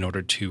in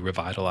order to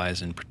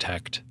revitalize and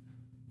protect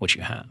what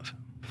you have.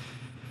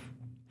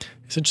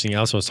 It's interesting. I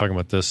also was talking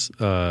about this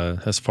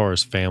as far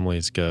as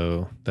families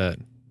go, that,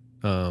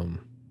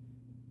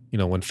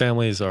 when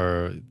families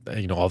are,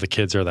 all the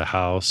kids are at the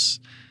house.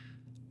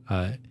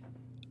 I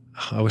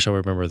wish I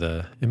would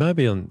remember it might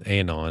be on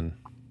Anon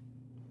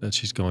that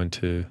she's going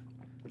to.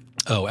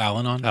 Oh,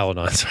 Al-Anon?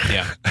 Al-Anon, sorry.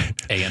 Yeah.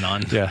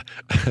 Anon. Yeah.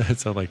 It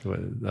sounds like, what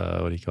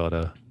do you call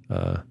it?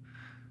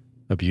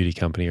 A beauty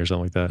company or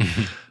something like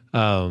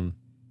that.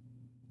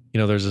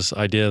 There's this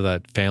idea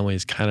that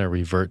families kind of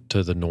revert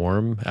to the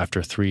norm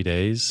after 3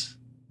 days.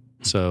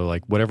 So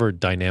like whatever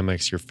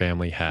dynamics your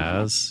family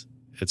has,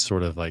 it's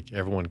sort of like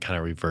everyone kind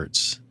of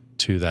reverts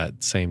to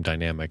that same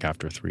dynamic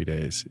after 3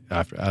 days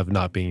of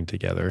not being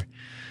together.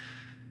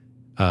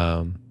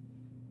 And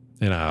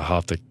I'll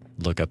have to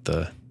look up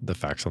the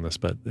facts on this,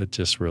 but it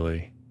just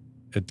really,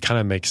 it kind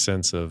of makes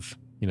sense of,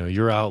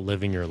 you're out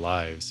living your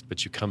lives,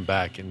 but you come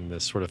back in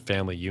this sort of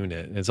family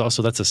unit. And it's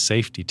also, that's a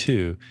safety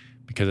too,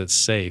 because it's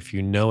safe.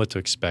 You know what to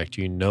expect.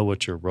 You know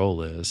what your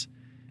role is.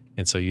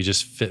 And so you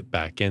just fit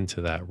back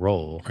into that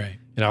role. Right.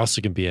 It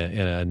also can be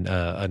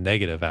a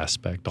negative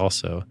aspect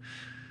also.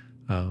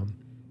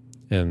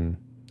 And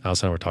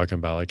Alice and I were talking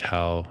about like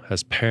how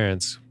as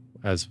parents,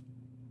 as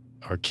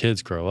our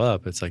kids grow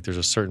up, it's like there's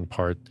a certain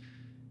part,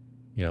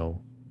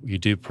 you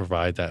do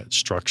provide that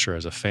structure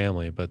as a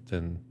family, but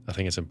then I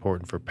think it's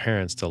important for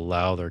parents to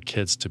allow their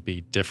kids to be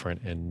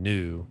different and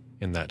new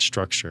in that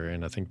structure.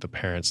 And I think the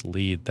parents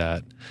lead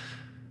that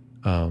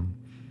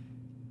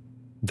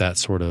that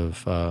sort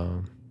of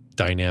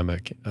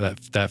dynamic,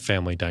 that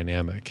family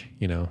dynamic,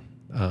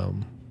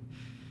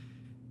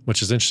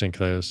 which is interesting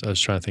because I was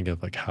trying to think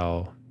of like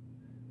how,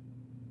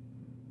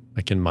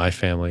 like in my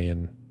family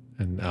and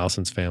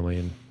Allison's family,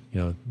 and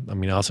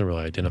Allison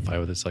really identified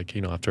with this, like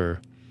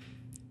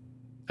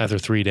after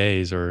 3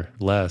 days or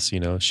less,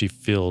 she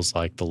feels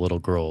like the little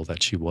girl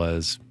that she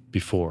was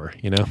before,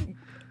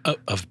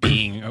 Of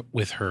being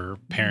with her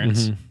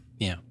parents. Mm-hmm.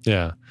 Yeah.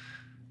 Yeah.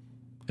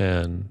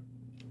 And,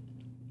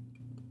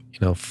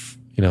 and that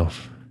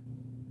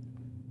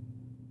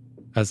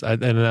was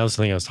the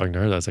thing I was talking to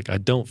her, I was like, I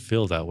don't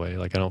feel that way.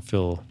 Like, I don't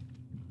feel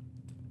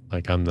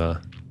like I'm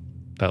that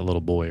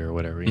little boy or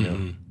whatever,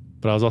 Mm-hmm.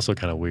 But I was also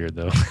kind of weird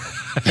though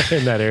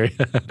in that area.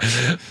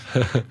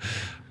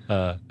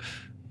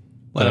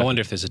 Well, I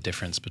wonder if there's a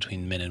difference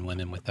between men and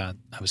women with that.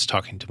 I was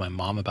talking to my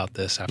mom about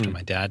this after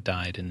my dad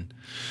died, and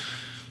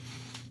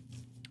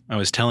I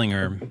was telling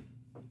her,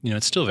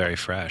 it's still very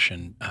fresh,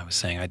 and I was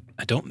saying,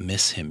 I don't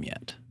miss him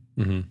yet.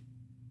 Mm-hmm.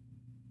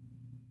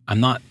 I'm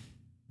not,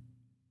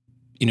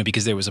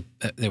 because there was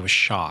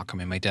shock. I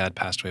mean, my dad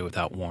passed away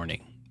without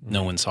warning. Mm-hmm.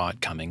 No one saw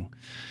it coming.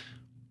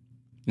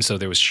 And so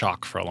there was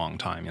shock for a long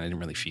time, and I didn't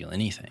really feel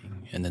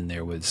anything. And then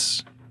there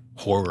was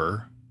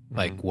horror,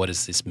 like, what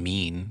does this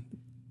mean?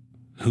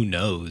 Who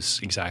knows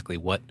exactly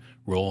what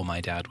role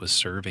my dad was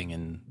serving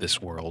in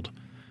this world?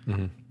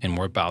 Mm-hmm. And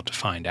we're about to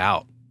find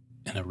out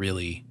in a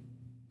really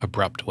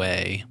abrupt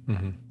way.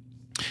 Mm-hmm.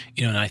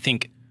 And I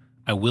think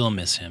I will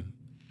miss him.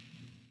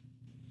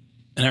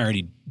 And I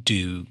already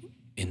do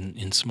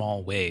in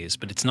small ways,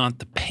 but it's not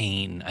the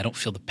pain. I don't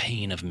feel the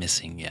pain of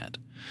missing yet.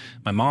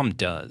 My mom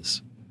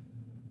does.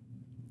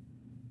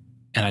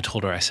 And I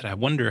told her, I said, I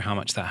wonder how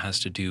much that has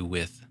to do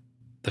with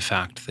the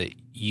fact that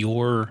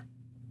your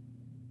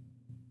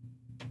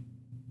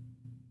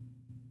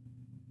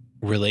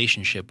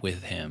relationship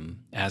with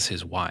him as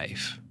his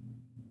wife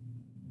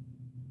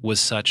was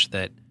such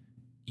that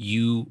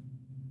you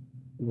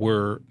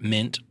were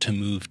meant to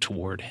move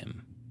toward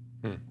him.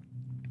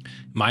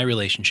 My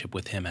relationship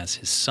with him as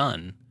his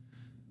son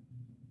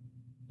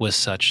was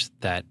such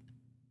that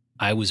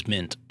I was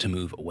meant to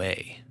move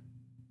away.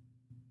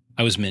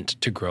 I was meant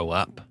to grow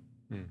up.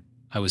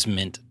 I was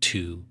meant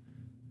to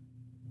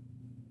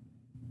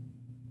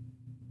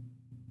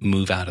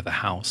move out of the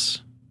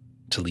house,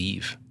 to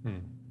leave,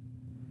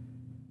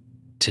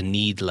 to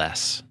need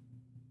less.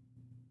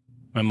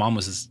 My mom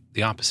was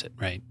the opposite,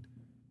 right?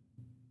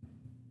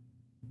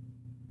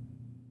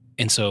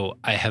 And so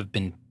I have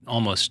been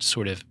almost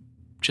sort of,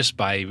 just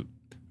by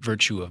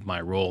virtue of my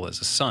role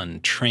as a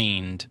son,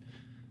 trained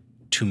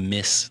to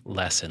miss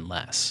less and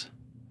less.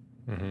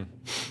 Mm-hmm.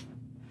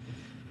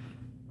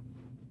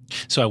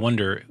 So I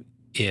wonder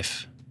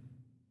if,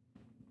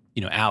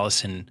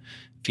 Allison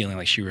feeling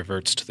like she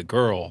reverts to the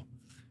girl,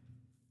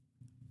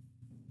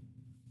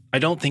 I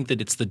don't think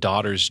that it's the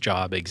daughter's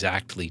job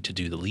exactly to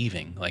do the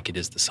leaving like it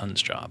is the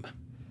son's job.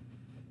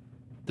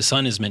 The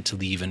son is meant to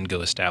leave and go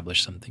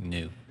establish something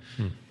new.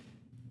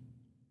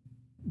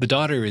 The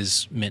daughter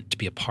is meant to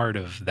be a part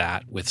of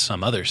that with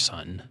some other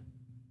son.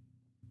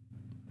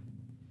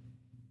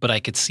 But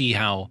I could see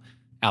how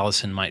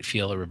Allison might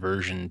feel a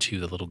reversion to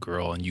the little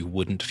girl and you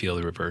wouldn't feel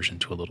a reversion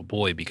to a little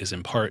boy, because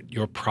in part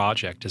your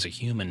project as a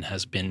human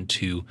has been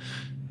to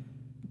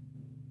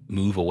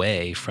move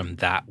away from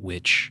that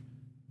which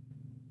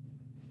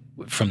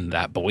from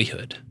that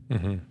boyhood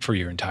for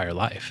your entire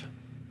life.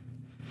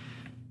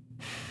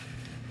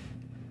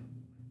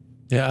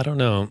 Yeah, I don't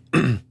know.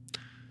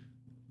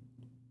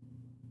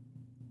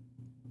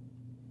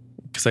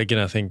 Because again,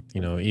 I think,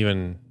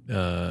 even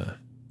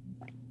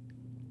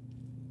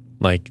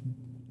like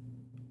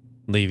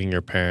leaving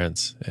your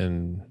parents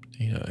and,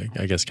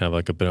 I guess kind of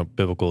like a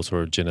biblical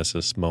sort of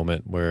Genesis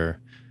moment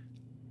where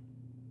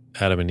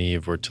Adam and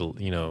Eve were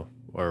to,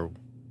 or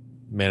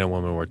man and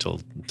woman were to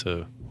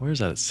where's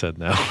that said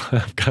now?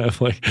 I'm kind of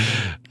like,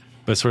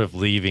 but sort of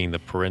leaving the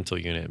parental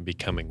unit and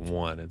becoming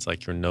one. It's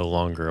like you're no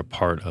longer a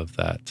part of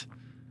that.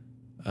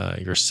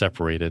 You're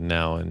separated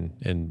now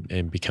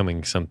and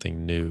becoming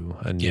something new,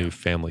 a new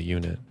family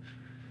unit.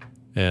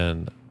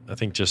 And I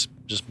think just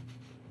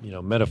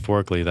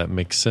metaphorically that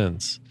makes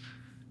sense.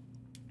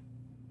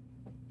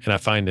 And I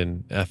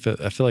find I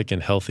feel like in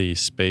healthy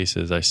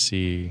spaces, I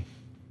see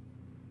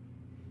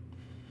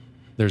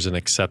there's an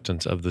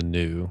acceptance of the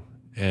new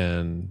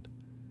and,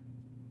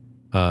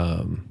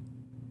 well,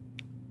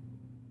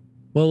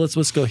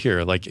 let's go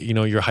here. Like,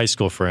 your high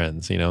school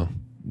friends,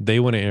 they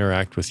want to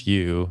interact with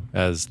you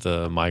as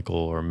the Michael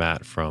or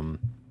Matt from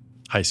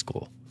high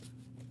school,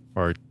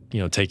 or,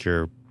 take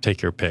your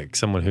pick,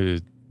 someone who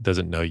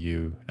doesn't know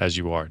you as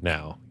you are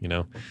now,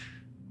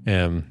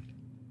 and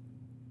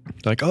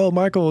like, oh,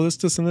 Michael,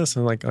 this, and this.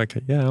 And like,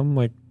 yeah, I'm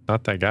like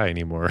not that guy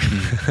anymore.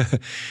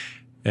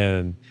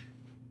 and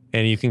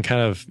you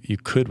can you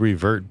could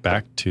revert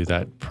back to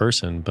that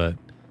person, but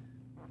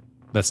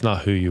that's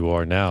not who you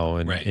are now.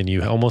 And, and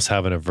you almost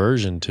have an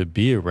aversion to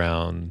be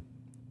around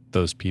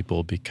those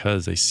people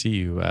because they see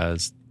you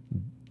as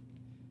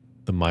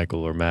the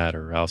Michael or Matt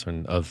or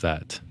Alison of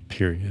that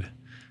period.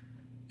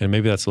 And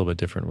maybe that's a little bit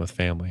different with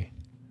family.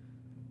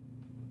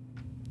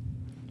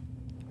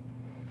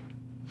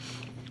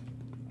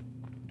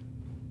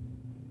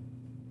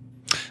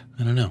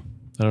 I don't know.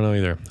 I don't know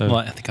either. Well,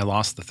 I think I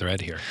lost the thread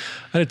here.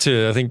 I did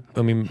too.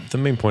 The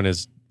main point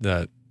is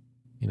that,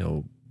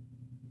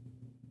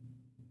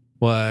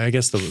 well, I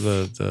guess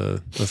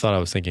the thought I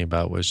was thinking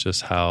about was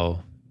just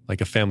how, like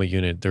a family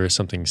unit, there is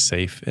something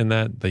safe in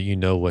that you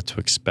know what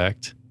to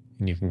expect,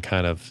 and you can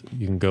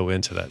go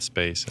into that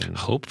space. And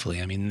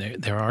hopefully,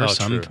 there are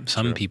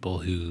some people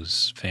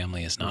whose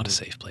family is not a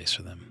safe place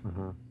for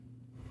them.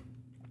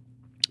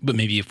 But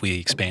maybe if we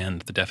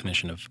expand the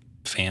definition of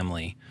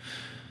family,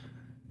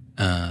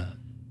 to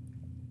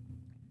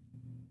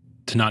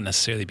not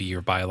necessarily be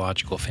your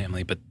biological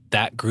family, but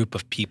that group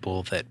of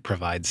people that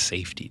provides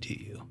safety to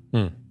you.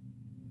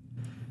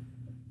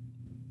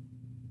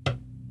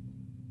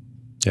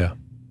 Yeah.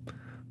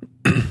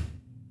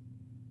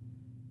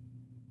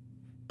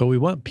 But we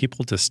want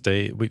people to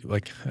stay.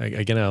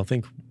 I don't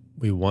think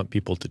we want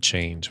people to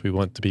change. We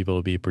want the people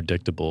to be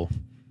predictable.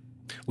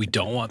 We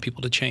don't want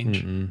people to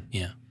change.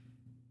 Yeah.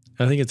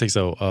 I think it takes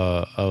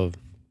a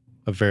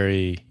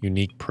very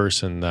unique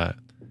person that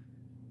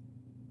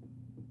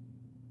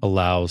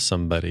allows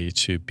somebody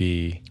to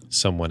be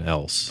someone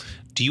else.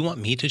 Do you want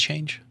me to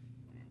change?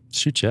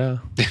 Shoot, yeah.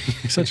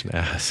 You're such an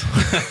ass.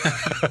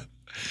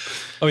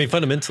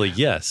 Fundamentally,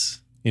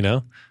 yes.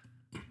 I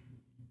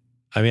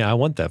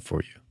want that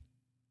for you.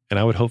 And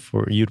I would hope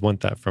you'd want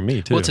that from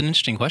me too. Well, it's an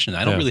interesting question.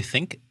 I don't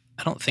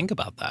think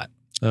about that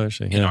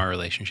in our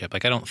relationship.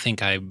 Like, I don't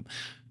think I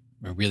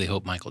really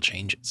hope Michael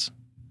changes.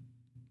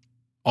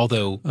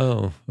 Although,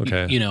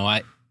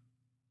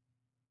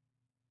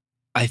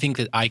 I think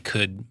that I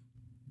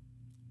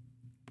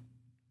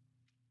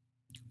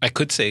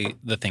could say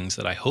the things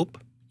that I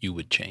hope you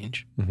would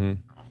change,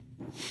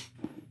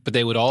 but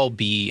they would all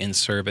be in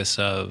service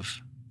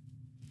of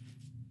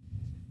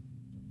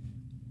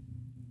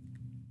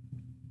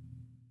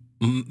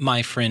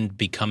my friend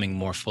becoming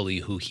more fully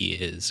who he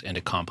is and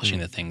accomplishing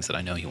the things that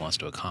I know he wants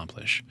to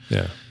accomplish.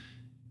 Yeah.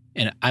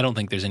 And I don't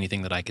think there's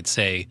anything that I could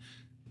say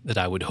that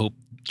I would hope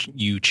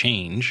you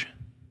change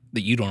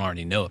that you don't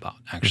already know about,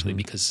 actually,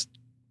 because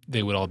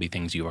they would all be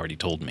things you've already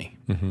told me.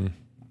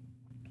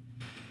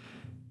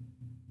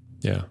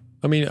 Yeah.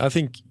 I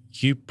think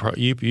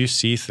you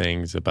see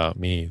things about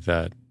me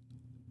that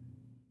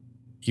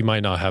you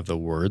might not have the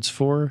words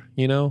for,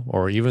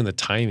 or even the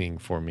timing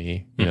for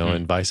me,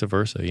 and vice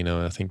versa.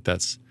 I think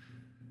that's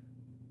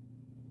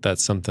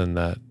something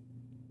that,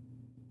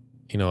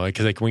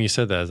 because like when you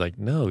said that, I was like,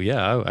 no,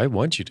 yeah, I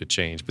want you to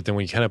change. But then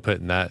when you kind of put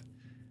in that,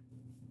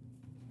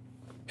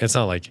 it's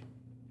not like,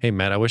 hey,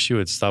 Matt, I wish you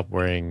would stop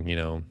wearing,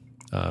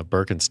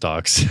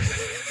 Birkenstocks.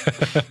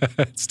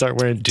 Start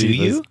wearing Tevas. Do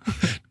you?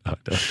 No, I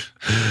don't.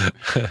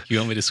 You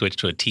want me to switch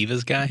to a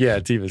Tevas guy? Yeah,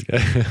 Tevas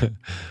guy.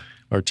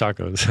 Or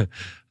Chacos.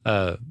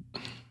 But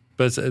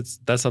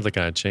that's not the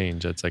kind of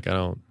change. It's like, I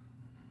don't,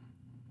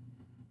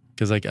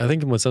 because like, I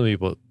think when some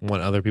people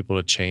want other people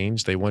to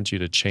change, they want you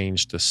to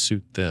change to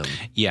suit them.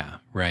 Yeah,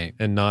 right.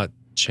 And not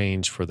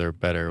change for their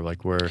better.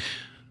 Like Well,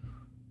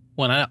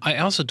 I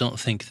also don't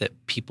think that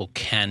people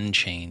can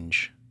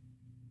change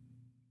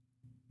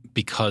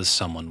because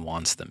someone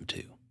wants them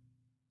to,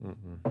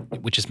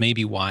 which is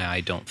maybe why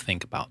I don't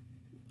think about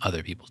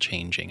other people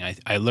changing.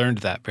 I learned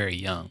that very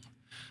young.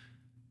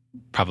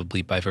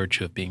 probably by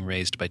virtue of being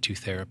raised by two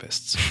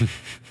therapists.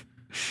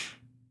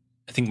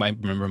 I think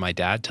remember my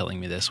dad telling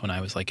me this when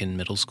I was like in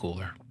middle school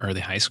or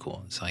early high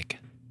school. It's like,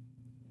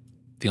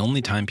 the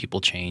only time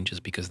people change is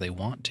because they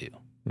want to.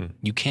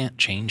 You can't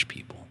change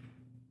people.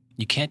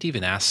 You can't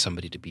even ask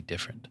somebody to be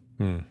different.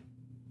 It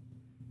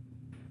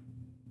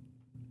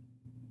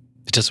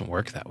doesn't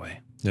work that way.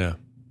 Yeah.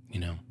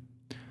 You know?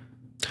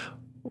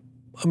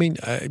 I mean,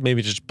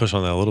 maybe just push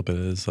on that a little bit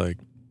is like,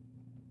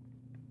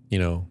 you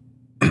know,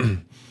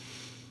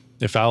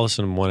 if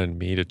Allison wanted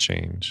me to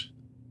change,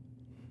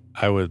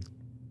 I would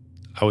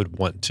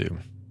want to.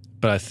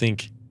 But I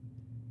think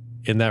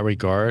in that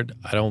regard,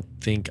 I don't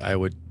think I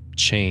would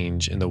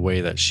change in the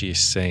way that she's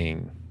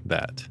saying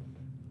that.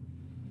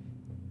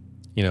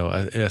 You know,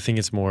 I think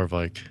it's more of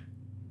like,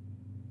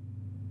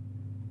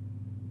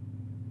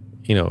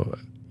 you know,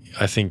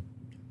 I think,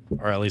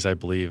 or at least I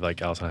believe,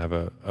 like Allison and I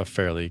have a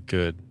fairly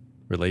good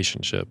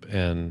relationship,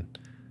 and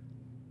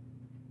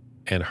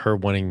her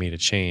wanting me to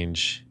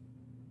change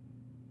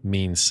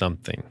means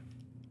something.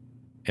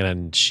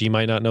 And she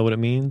might not know what it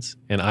means,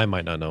 and I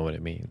might not know what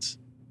it means.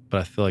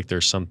 But I feel like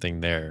there's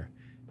something there.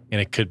 And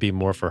it could be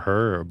more for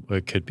her, or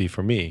it could be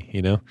for me,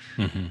 you know?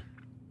 Mm-hmm.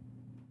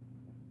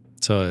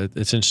 So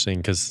it's interesting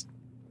because,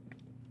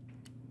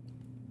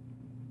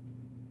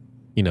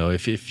 you know,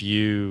 if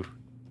you...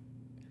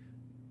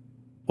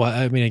 Well,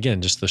 I mean,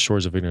 again, just the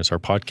Shores of Ignorance, our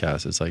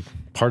podcast, is like,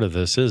 part of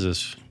this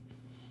is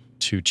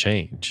to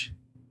change,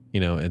 you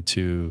know, and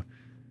to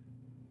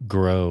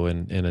grow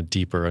in a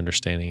deeper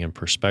understanding and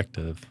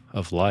perspective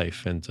of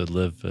life, and to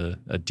live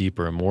a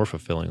deeper and more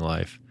fulfilling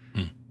life.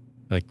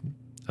 Like,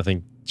 I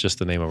think just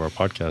the name of our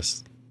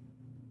podcast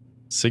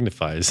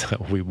signifies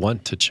that we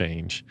want to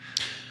change.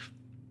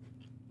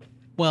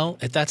 Well,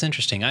 that's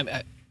interesting.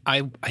 I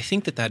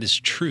think that is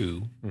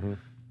true,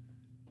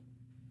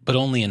 but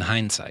only in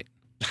hindsight.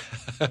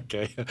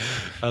 Okay.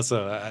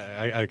 Also,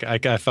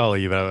 I follow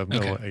you, but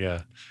okay.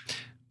 Yeah.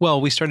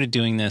 Well, we started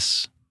doing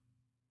this,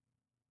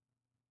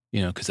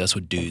 you know, because that's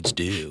what dudes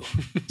do.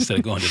 Instead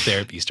of going to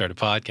therapy, you start a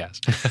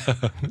podcast.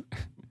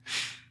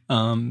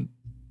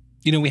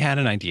 You know, we had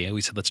an idea.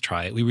 We said, let's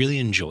try it. We really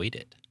enjoyed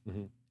it.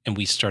 And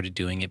we started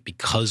doing it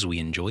because we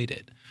enjoyed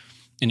it.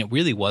 And it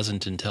really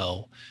wasn't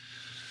until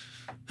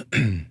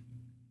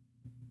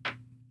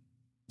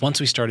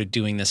once we started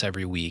doing this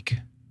every week,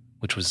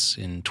 which was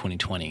in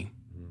 2020,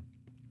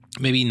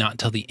 maybe not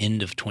till the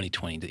end of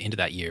 2020, the end of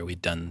that year,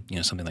 we'd done, you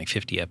know, something like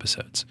 50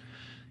 episodes.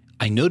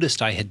 I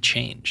noticed I had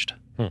changed.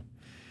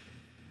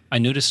 I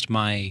noticed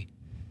my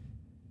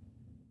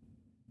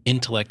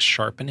intellect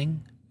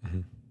sharpening.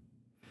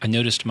 I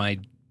noticed my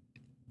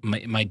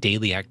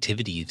daily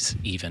activities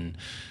even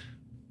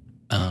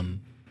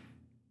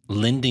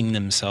lending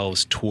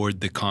themselves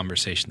toward the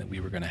conversation that we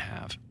were going to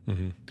have.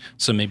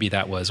 So maybe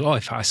that was,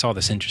 if I saw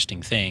this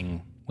interesting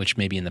thing, which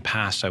maybe in the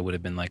past I would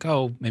have been like,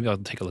 oh, maybe I'll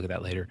take a look at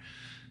that later.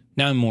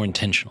 Now I'm more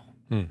intentional.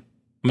 I'm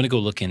going to go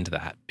look into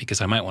that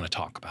because I might want to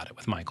talk about it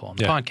with Michael on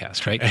the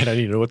podcast, right? And I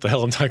need to know what the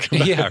hell I'm talking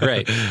about. Yeah,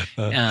 right.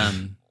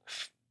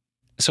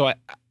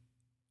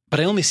 But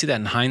I only see that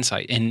in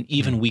hindsight. And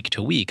even week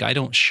to week, I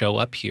don't show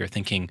up here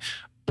thinking,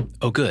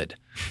 oh, good,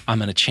 I'm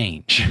going to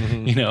change.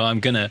 You know, I'm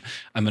going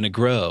to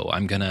grow.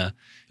 I'm going to,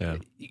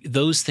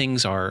 those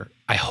things are,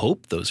 I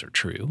hope those are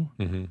true.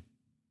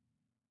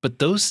 But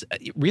those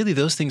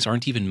things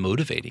aren't even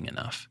motivating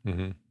enough.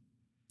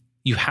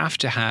 You have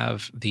to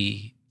have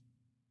the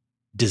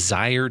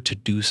desire to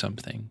do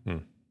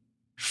something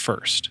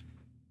first.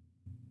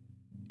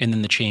 And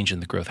then the change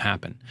and the growth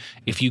happen.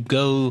 If you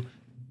go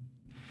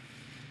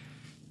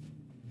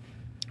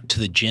to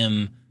the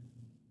gym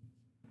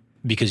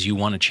because you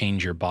want to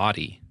change your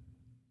body,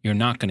 you're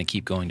not going to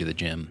keep going to the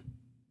gym.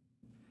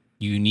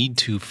 You need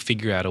to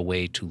figure out a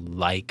way to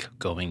like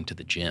going to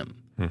the gym.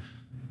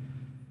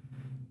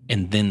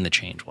 And then the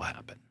change will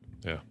happen.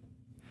 Yeah.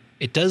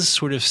 It does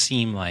sort of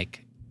seem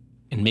like,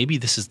 and maybe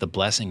this is the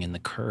blessing and the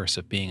curse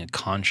of being a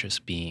conscious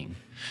being,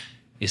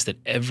 is that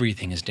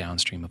everything is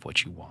downstream of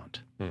what you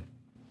want.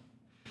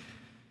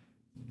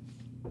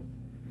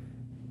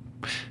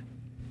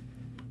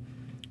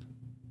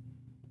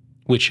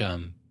 Which,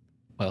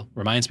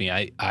 reminds me,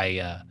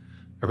 I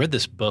read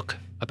this book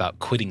about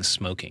quitting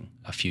smoking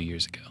a few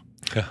years ago.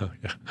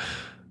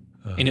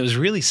 And it was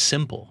really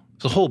simple.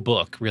 It's a whole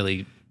book,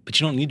 really, but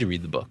you don't need to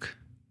read the book.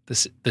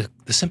 The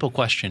simple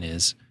question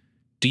is,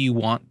 do you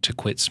want to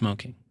quit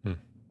smoking?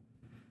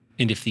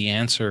 And if the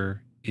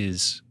answer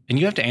is, and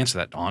you have to answer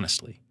that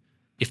honestly.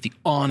 If the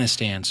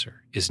honest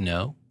answer is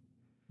no,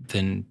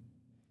 then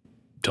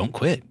don't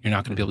quit. You're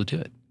not going to be able to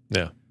do it.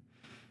 Yeah.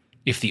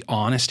 If the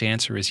honest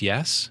answer is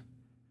yes,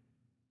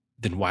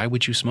 then why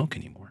would you smoke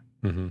anymore?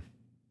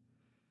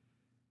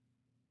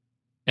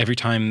 Every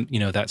time, you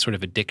know, that sort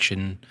of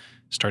addiction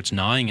starts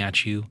gnawing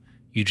at you,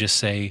 you just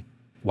say,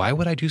 why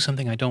would I do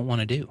something I don't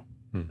want to do?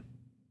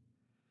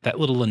 That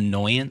little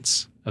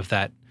annoyance of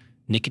that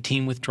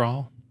nicotine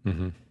withdrawal,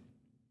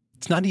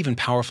 it's not even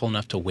powerful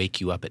enough to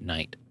wake you up at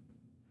night.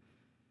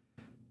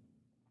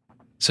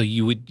 So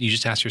you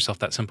just ask yourself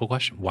that simple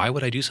question. Why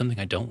would I do something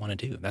I don't want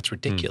to do? That's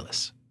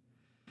ridiculous.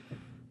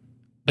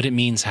 But it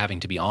means having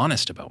to be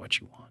honest about what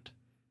you want.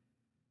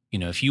 You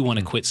know, if you want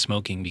to quit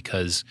smoking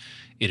because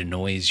it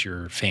annoys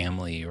your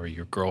family or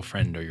your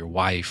girlfriend or your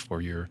wife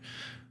or your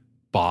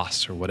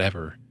boss or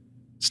whatever,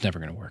 it's never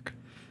going to work.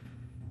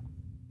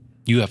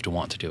 You have to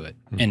want to do it.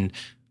 And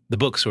the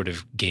book sort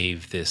of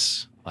gave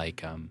this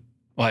like,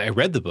 well, I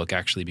read the book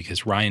actually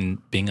because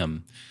Ryan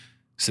Bingham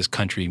is this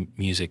country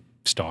music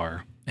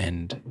star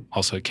and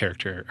also a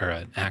character or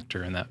an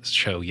actor in that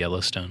show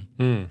Yellowstone.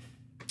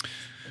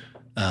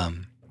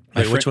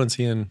 Which one's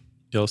he in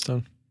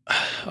Yellowstone?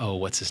 Oh,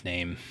 what's his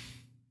name?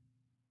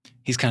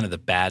 He's kind of the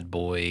bad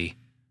boy.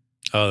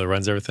 Oh, that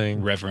runs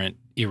everything?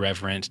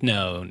 Irreverent.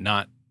 No,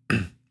 not.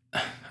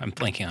 I'm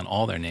blanking on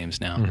all their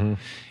names now.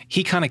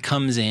 He kind of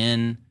comes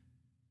in.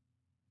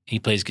 He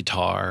plays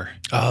guitar.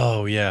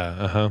 Oh,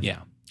 yeah.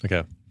 Yeah.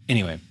 Okay.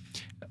 Anyway,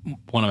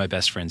 one of my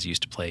best friends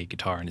used to play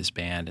guitar in his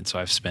band. And so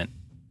I've spent,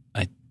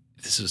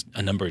 this was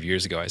a number of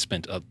years ago, I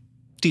spent a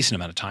decent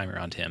amount of time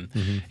around him.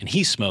 And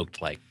he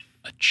smoked like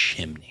a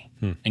chimney.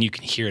 And you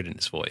can hear it in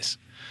his voice.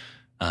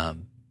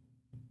 And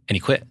he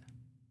quit.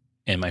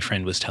 And my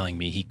friend was telling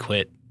me he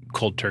quit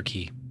cold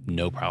turkey,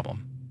 no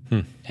problem.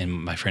 And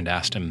my friend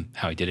asked him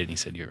how he did it. And he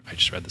said, I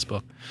just read this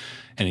book.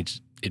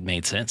 And it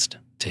made sense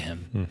to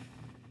him.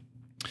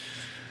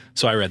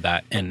 So I read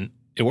that and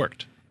it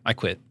worked. I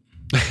quit.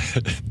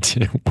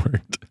 It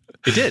worked.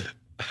 It did.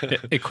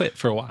 It quit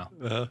for a while.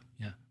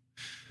 Yeah.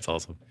 That's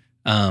awesome.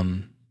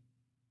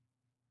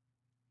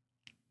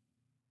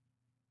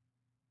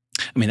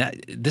 I mean,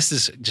 this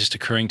is just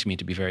occurring to me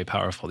to be very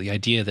powerful. The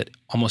idea that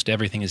almost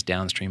everything is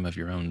downstream of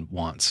your own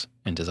wants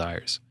and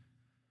desires.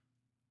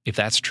 If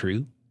that's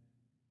true,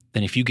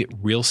 then if you get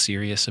real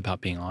serious about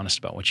being honest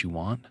about what you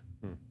want,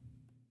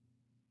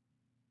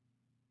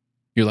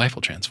 your life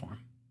will transform.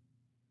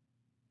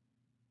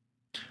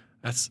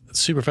 That's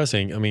super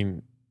fascinating. I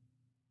mean,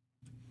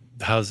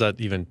 how's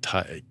that even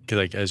tie? Because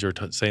like, as you're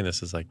saying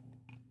this, is like,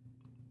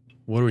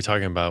 what are we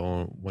talking about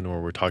when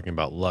we're talking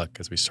about luck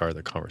as we started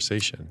the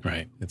conversation?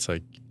 Right. It's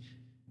like,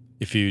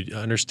 if you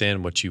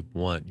understand what you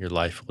want, your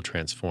life will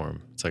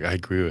transform. It's like, I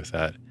agree with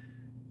that.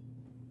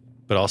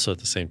 But also at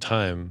the same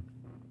time,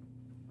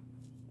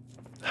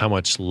 how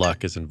much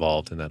luck is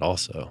involved in that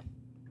also?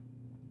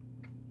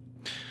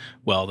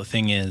 Well, the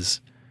thing is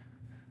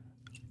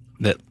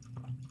that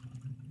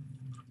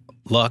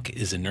luck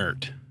is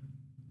inert.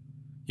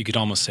 You could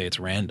almost say it's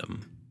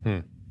random,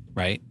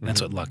 right?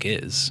 That's what luck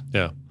is.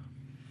 Yeah.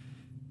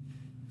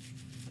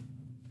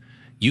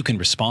 You can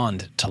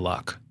respond to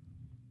luck.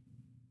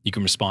 You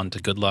can respond to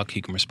good luck.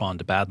 You can respond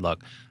to bad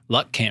luck.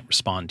 Luck can't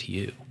respond to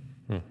you.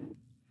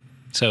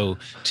 So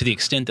to the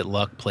extent that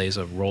luck plays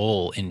a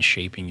role in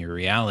shaping your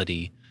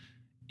reality,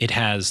 it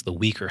has the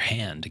weaker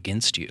hand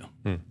against you.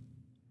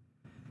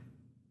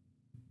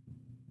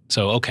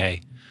 So,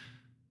 okay,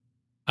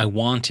 I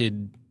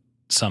wanted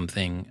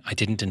something. I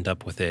didn't end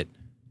up with it.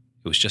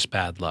 It was just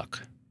bad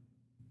luck.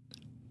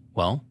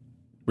 Well,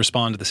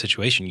 respond to the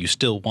situation. You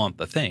still want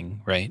the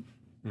thing, right?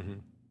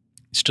 You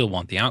still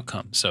want the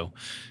outcome. So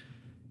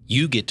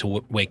you get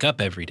to wake up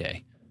every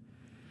day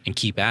and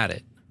keep at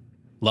it.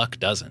 Luck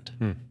doesn't.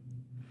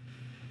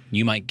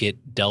 You might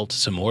get dealt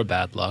some more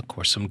bad luck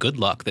or some good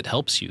luck that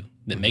helps you,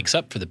 that makes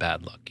up for the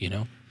bad luck, you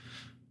know?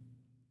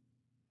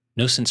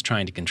 No sense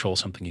trying to control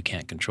something you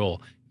can't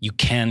control. You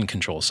can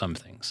control some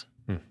things.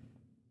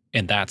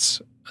 And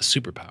that's a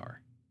superpower.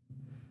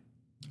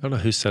 I don't know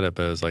who said it,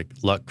 but it was like,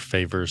 luck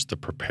favors the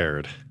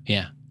prepared.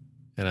 Yeah.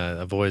 And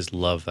I've always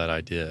loved that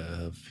idea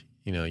of,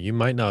 you know, you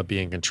might not be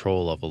in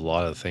control of a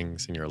lot of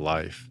things in your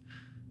life,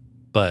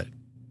 but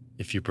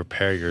if you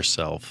prepare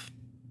yourself,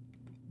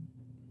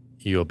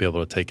 you'll be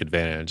able to take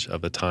advantage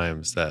of the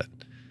times that,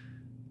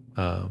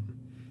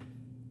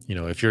 you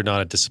know, if you're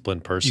not a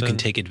disciplined person. You can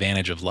take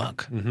advantage of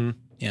luck.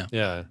 Yeah.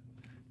 Yeah.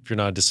 If you're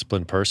not a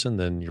disciplined person,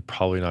 then you're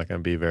probably not going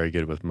to be very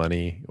good with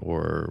money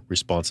or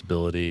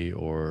responsibility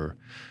or,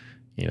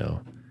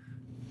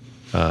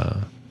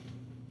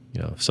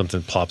 if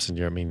something plops in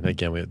your, I mean,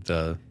 again,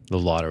 the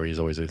lottery is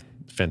always a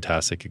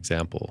fantastic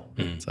example.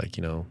 It's like,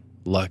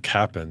 luck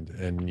happened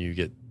and you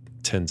get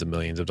tens of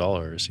millions of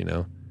dollars,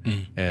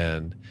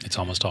 and it's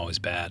almost always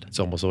bad. It's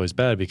almost always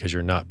bad because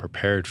you're not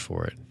prepared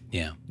for it.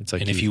 Yeah. It's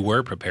like, and if you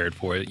were prepared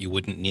for it, you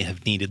wouldn't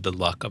have needed the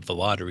luck of the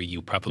lottery.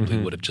 You probably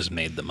would have just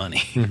made the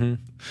money.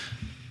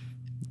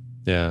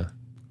 Yeah.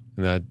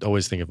 And I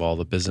always think of all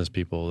the business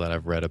people that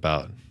I've read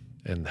about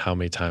and how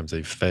many times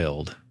they've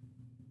failed.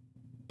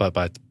 But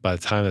by the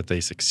time that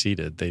they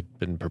succeeded, they'd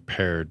been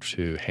prepared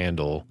to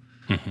handle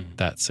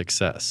that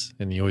success.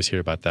 And you always hear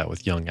about that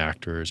with young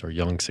actors or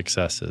young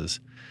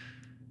successes,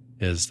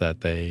 is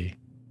that they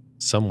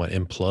somewhat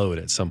implode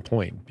at some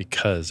point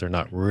because they're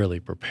not really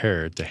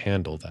prepared to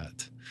handle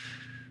that.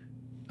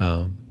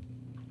 But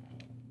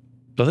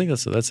I think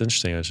that's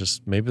interesting. It's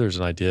just maybe there's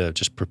an idea of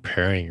just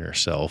preparing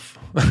yourself.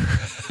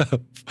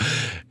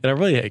 And I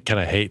really kind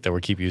of hate that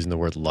we keep using the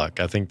word luck.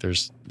 I think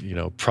there's,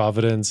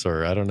 providence,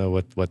 or I don't know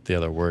what the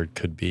other word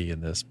could be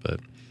in this, but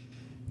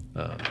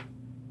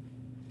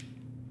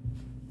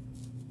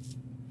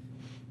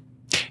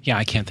Yeah,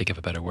 I can't think of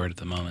a better word at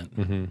the moment.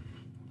 Mm-hmm.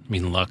 I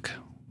mean, luck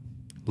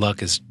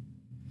is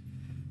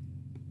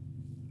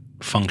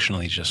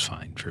functionally just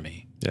fine for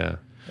me. Yeah,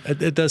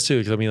 it does too.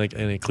 Because I mean, like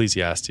in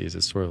Ecclesiastes,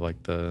 it's sort of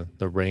like the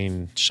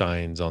rain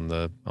shines on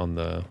the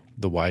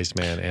wise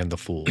man and the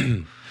fool.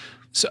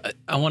 So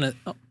I want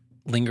to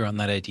linger on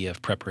that idea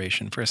of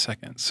preparation for a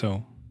second.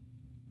 So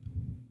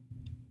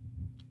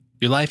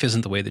your life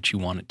isn't the way that you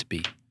want it to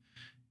be.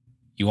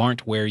 You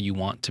aren't where you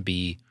want to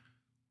be.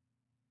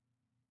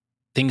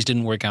 Things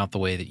didn't work out the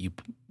way that you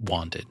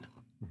wanted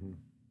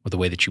or the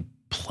way that you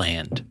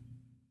planned.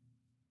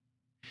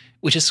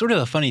 Which is sort of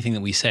a funny thing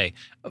that we say.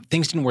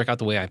 Things didn't work out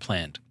the way I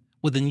planned.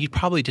 Well, then you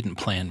probably didn't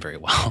plan very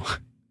well.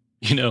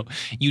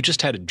 You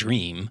just had a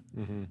dream,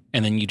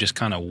 and then you just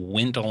kind of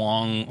went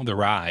along the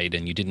ride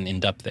and you didn't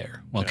end up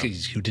there. Well,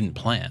 because you didn't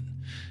plan.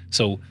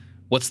 So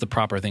what's the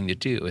proper thing to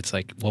do? It's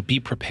like, well, be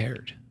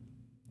prepared.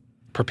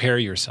 Prepare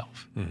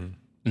yourself. And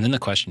then the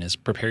question is,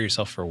 prepare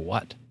yourself for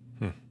what?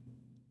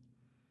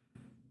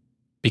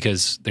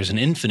 Because there's an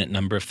infinite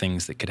number of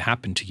things that could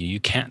happen to you. You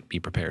can't be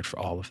prepared for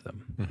all of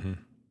them.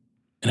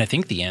 And I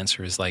think the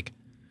answer is like,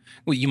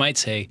 well, you might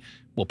say,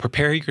 well,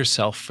 prepare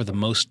yourself for the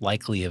most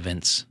likely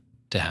events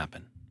to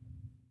happen.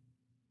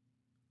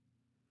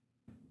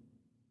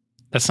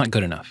 That's not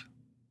good enough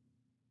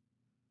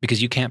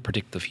because you can't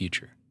predict the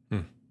future.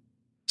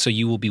 So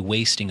you will be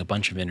wasting a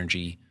bunch of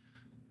energy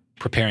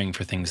preparing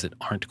for things that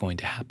aren't going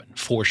to happen,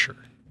 for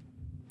sure.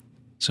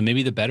 So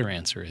maybe the better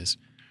answer is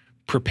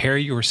prepare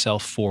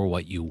yourself for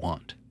what you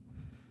want.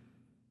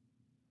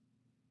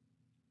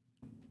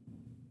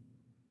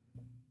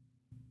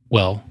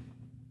 Well,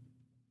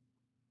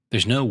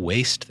 there's no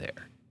waste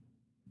there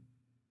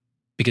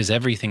because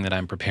everything that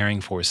I'm preparing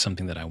for is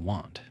something that I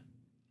want.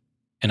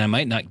 And I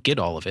might not get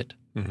all of it.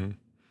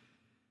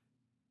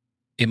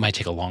 It might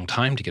take a long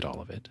time to get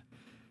all of it.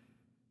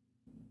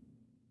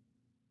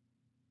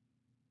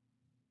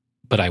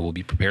 But I will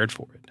be prepared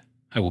for it.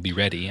 I will be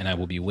ready and I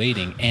will be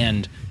waiting.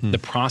 And the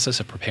process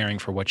of preparing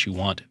for what you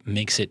want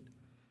makes it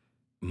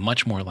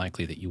much more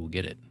likely that you will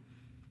get it.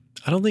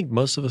 I don't think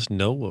most of us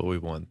know what we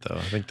want, though.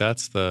 I think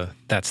that's the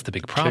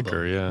big problem.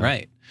 Kicker, yeah.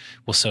 Right.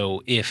 Well,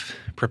 so if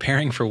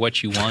preparing for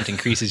what you want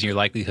increases your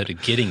likelihood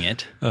of getting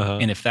it,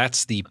 and if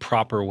that's the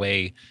proper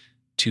way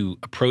to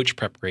approach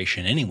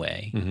preparation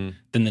anyway,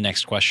 then the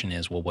next question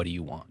is, well, what do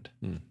you want?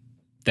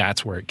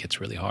 That's where it gets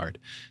really hard.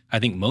 I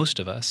think most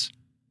of us,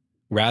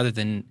 rather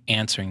than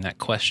answering that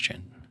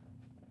question,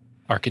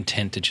 are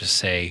content to just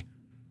say,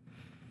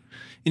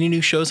 any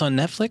new shows on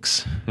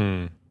Netflix?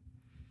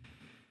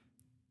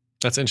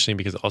 That's interesting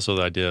because also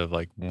the idea of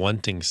like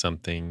wanting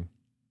something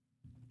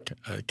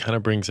kind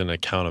of brings in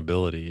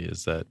accountability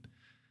is that,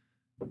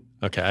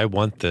 okay, I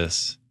want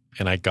this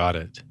and I got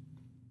it.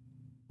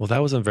 Well,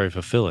 that wasn't very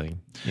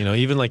fulfilling.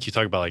 Even like you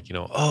talk about like,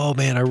 oh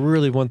man, I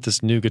really want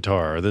this new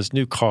guitar or this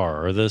new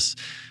car or this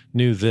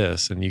new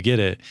this, and you get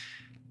it.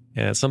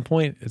 And at some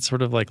point it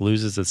sort of like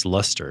loses its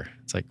luster.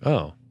 It's like,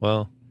 oh,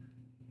 well,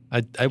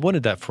 I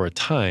wanted that for a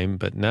time,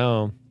 but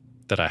now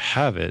that I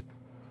have it,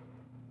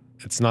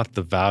 it's not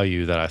the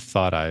value that I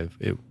thought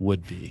it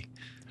would be.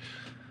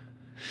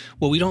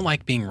 Well, we don't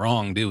like being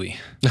wrong, do we?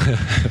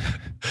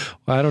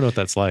 Well, I don't know what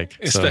that's like.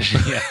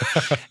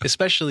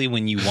 Especially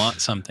when you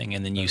want something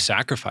and then you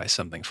sacrifice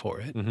something for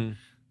it.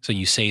 So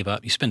you save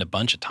up, you spend a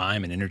bunch of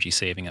time and energy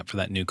saving up for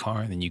that new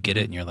car, and then you get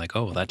it and you're like,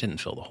 oh, well, that didn't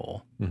fill the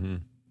hole.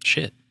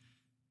 Shit.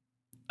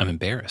 I'm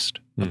embarrassed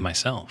with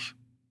myself.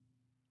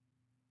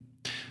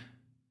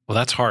 Well,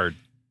 that's hard.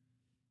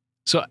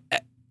 So,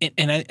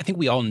 and I think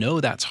we all know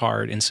that's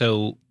hard. And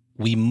so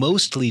we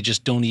mostly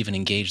just don't even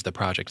engage the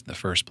project in the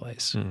first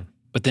place.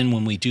 But then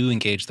when we do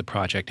engage the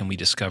project and we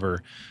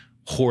discover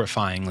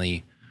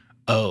horrifyingly,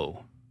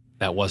 oh,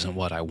 that wasn't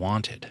what I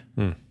wanted,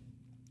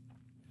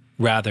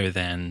 rather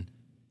than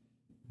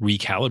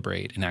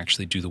recalibrate and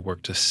actually do the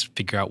work to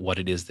figure out what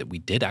it is that we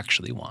did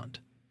actually want,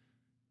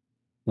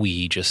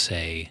 we just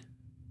say,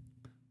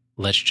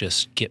 let's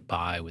just get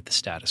by with the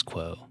status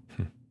quo.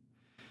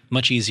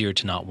 Much easier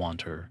to not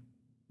want or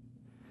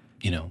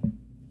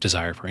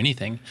desire for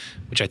anything,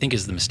 which I think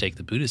is the mistake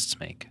the Buddhists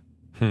make.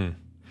 I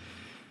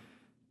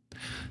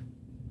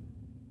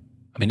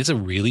mean, it's a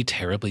really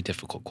terribly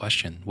difficult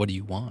question. What do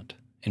you want?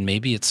 And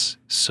maybe it's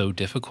so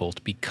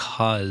difficult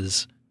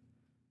because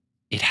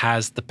it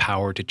has the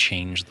power to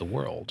change the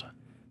world.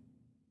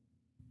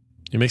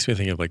 It makes me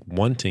think of like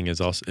wanting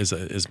is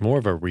more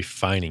of a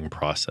refining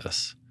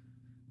process.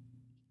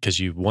 Because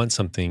you want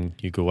something,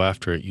 you go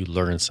after it, you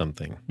learn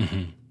something.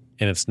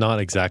 And it's not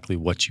exactly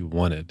what you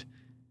wanted.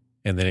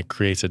 And then it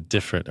creates a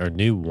different or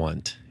new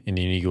want, and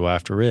then you go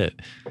after it.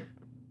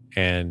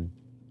 And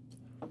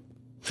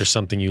there's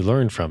something you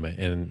learn from it.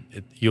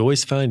 And you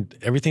always find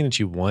everything that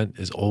you want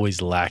is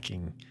always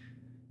lacking.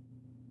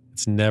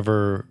 It's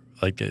never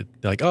like,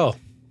 oh,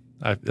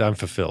 I'm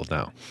fulfilled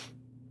now.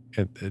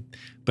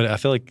 But I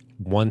feel like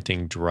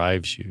wanting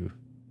drives you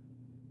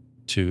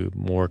to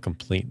more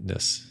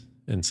completeness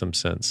in some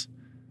sense.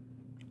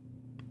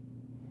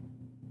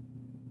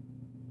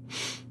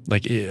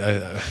 like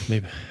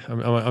maybe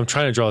I'm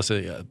trying to draw us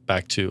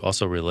back to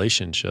also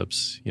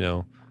relationships,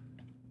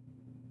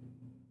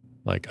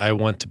 like I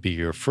want to be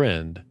your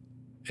friend.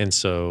 And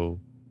so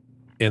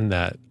in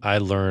that, I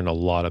learn a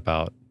lot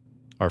about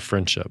our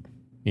friendship,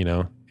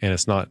 and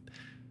it's not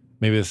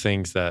maybe the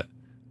things that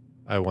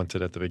I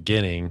wanted at the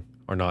beginning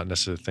are not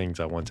necessarily things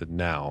I wanted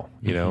now,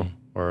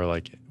 or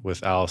like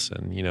with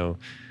Allison,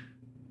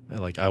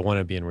 like I want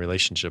to be in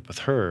relationship with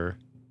her.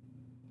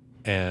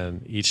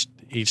 And each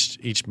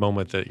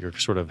moment that you're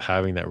sort of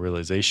having that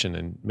realization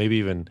and maybe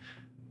even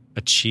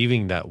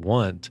achieving that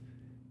want,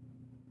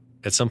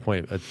 at some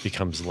point it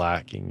becomes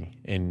lacking,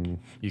 and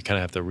you kind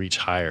of have to reach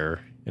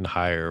higher and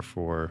higher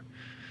for.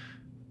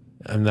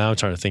 I'm now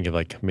trying to think of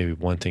like maybe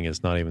wanting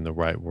is not even the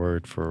right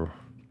word for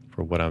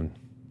what I'm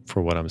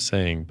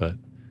saying, but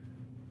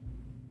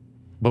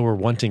we're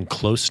wanting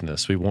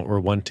closeness. We're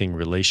wanting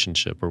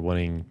relationship. We're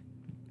wanting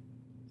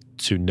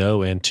to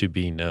know and to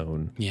be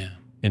known. Yeah.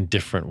 In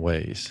different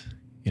ways,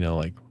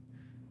 like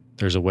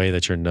there's a way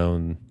that you're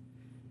known,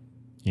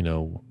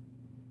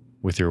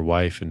 with your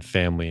wife and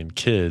family and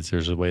kids.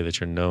 There's a way that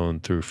you're known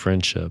through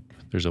friendship.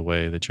 There's a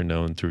way that you're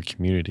known through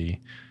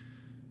community.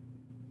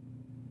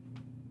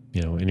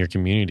 In your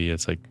community,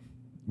 it's like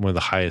one of the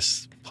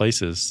highest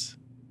places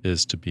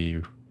is to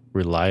be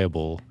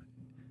reliable,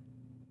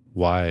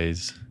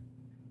 wise.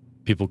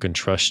 People can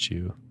trust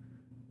you.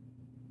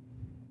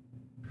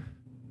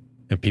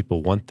 And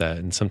people want that.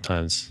 And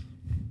sometimes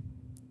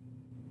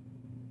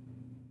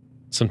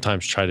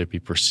try to be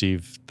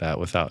perceived that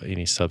without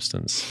any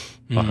substance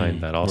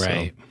behind that also.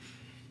 Right.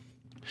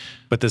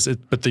 But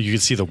you can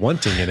see the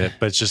wanting in it,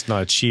 but it's just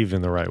not achieved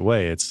in the right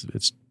way. It's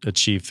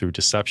achieved through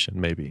deception,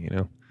 maybe,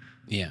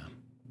 Yeah.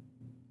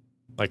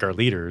 Like our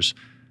leaders,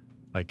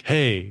 like,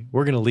 hey,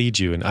 we're going to lead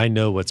you and I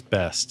know what's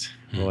best.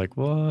 We're like,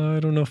 well, I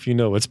don't know if you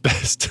know what's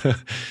best.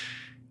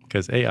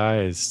 Because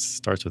AI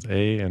starts with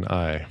A and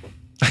I.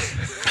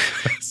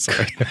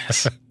 Sorry.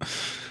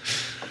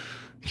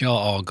 Y'all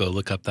all go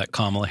look up that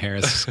Kamala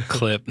Harris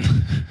clip.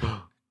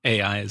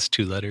 AI is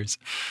 2 letters.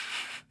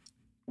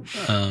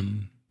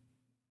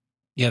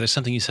 Yeah, there's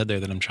something you said there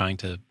that I'm trying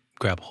to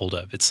grab hold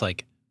of. It's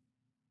like,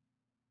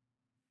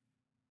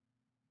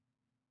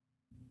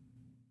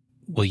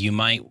 well, you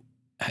might,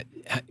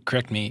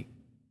 correct me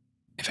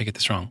if I get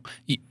this wrong,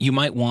 you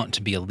might want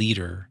to be a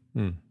leader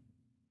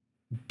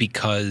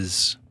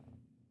because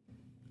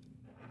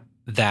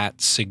that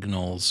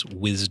signals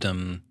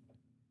wisdom,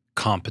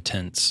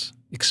 competence,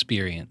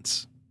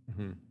 experience.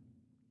 Mm-hmm.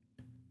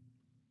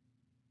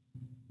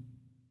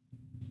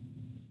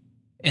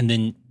 And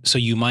then, so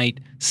you might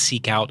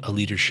seek out a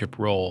leadership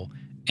role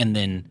and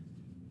then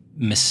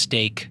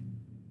mistakenly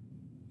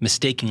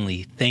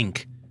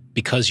think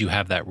because you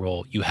have that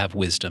role, you have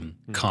wisdom,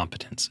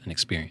 competence, and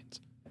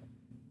experience.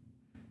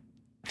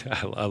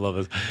 I love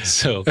it.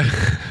 So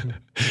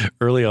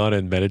early on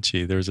in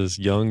Medici, there was this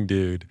young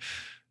dude.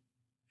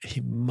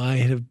 He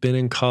might have been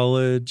in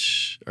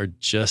college or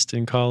just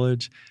in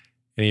college.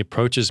 And he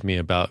approaches me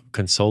about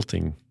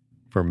consulting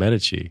for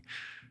Medici.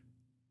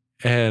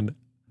 And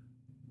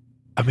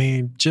I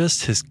mean,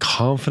 just his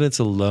confidence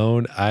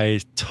alone, I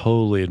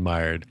totally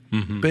admired.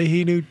 Mm-hmm. But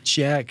he knew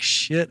jack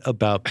shit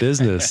about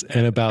business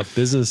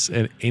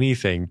and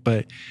anything.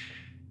 But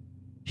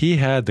he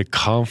had the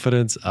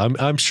confidence.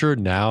 I'm sure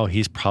now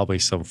he's probably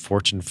some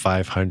Fortune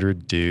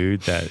 500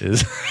 dude that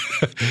is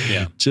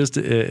yeah. Just,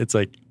 it's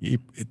like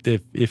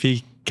if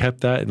he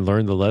kept that and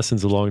learned the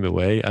lessons along the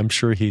way, I'm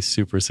sure he's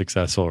super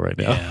successful right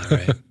now. Yeah,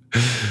 right.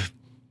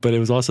 But it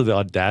was also the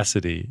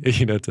audacity,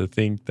 to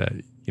think that,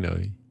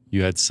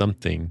 you had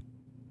something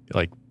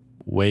like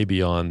way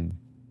beyond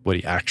what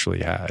he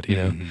actually had,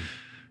 Mm-hmm.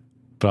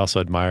 But also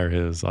admire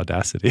his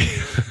audacity.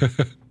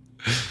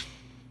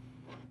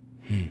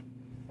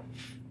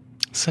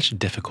 Such a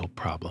difficult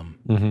problem.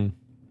 Mm-hmm.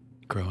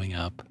 Growing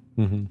up,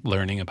 mm-hmm.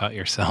 learning about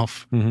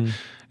yourself, mm-hmm.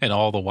 and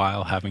all the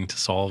while having to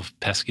solve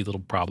pesky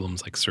little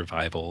problems like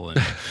survival.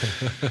 And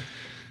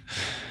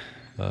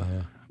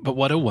but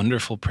what a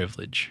wonderful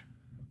privilege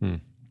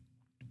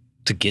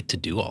to get to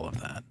do all of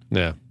that.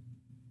 Yeah.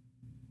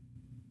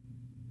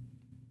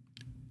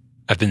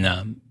 I've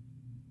been,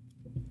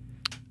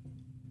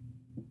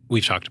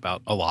 we've talked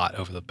about a lot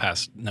over the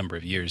past number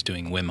of years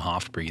doing Wim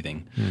Hof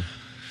breathing.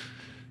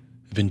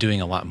 I've been doing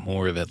a lot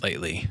more of it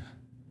lately.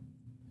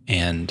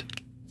 And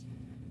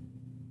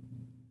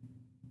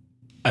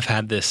I've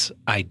had this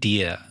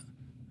idea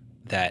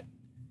that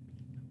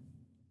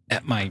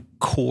at my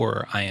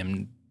core, I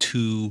am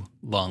 2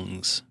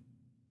 lungs.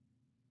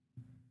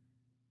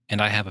 And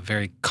I have a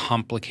very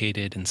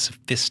complicated and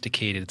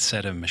sophisticated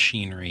set of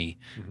machinery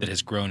that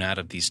has grown out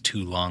of these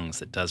 2 lungs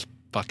that does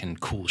fucking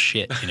cool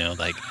shit,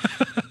 like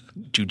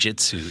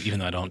jujitsu, even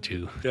though I don't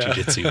do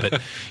jujitsu.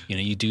 But,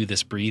 you do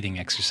this breathing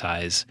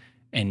exercise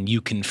and I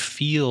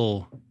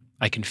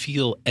can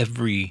feel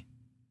every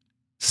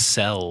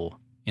cell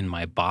in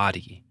my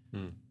body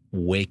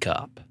wake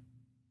up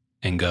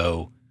and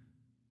go,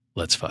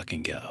 let's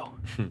fucking go.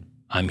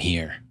 I'm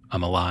here.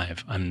 I'm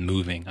alive. I'm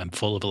moving. I'm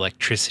full of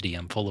electricity.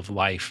 I'm full of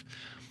life.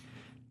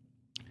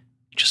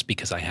 just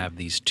because I have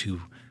these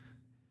two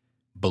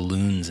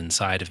balloons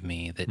inside of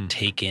me that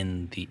take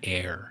in the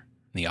air,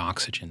 the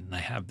oxygen, and I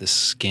have this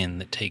skin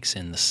that takes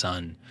in the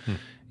sun.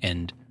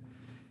 And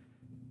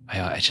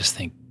I just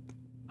think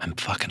I'm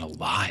fucking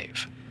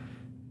alive.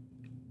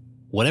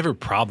 Whatever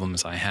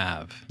problems I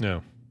have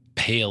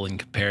pale in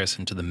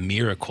comparison to the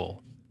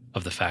miracle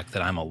of the fact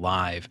that I'm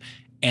alive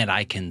and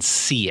I can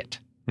see it.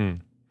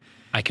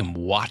 I can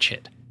watch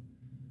it.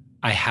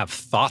 I have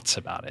thoughts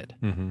about it.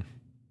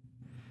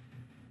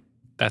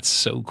 That's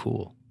so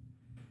cool.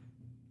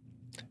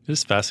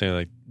 It's fascinating,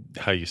 like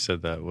how you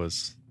said that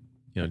was,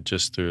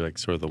 just through like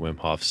sort of the Wim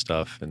Hof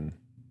stuff and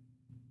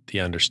the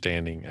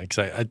understanding.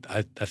 Because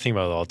I think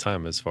about it all the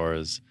time as far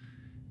as,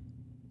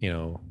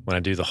 when I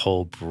do the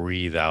whole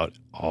breathe out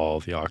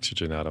all the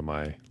oxygen out of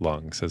my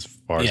lungs as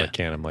far as I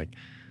can, I'm like,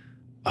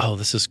 oh,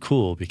 this is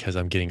cool because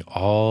I'm getting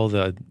all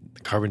the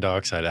carbon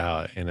dioxide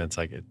out, and it's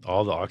like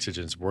all the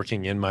oxygen's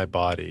working in my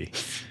body,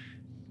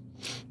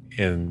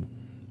 and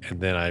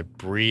then I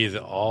breathe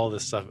all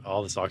this stuff,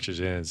 all this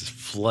oxygen is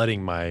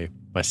flooding my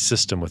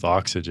system with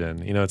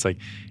oxygen. It's like,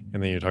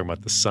 and then you're talking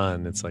about the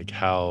sun. It's like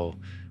how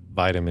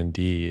vitamin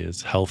D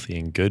is healthy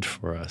and good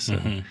for us,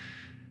 and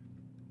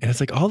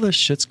it's like all this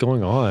shit's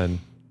going on,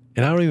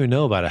 and I don't even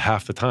know about it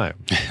half the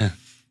time.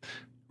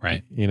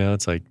 Right?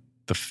 It's like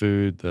the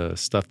food, the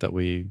stuff that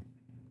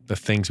the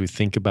things we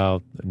think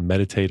about and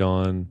meditate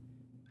on,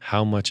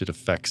 how much it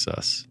affects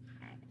us.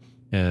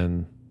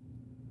 And,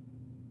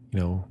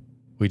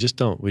 we just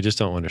don't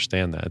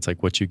understand that. It's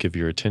like what you give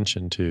your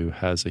attention to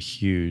has a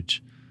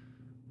huge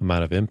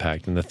amount of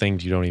impact, and the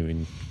things you don't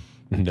even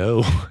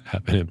know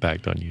have an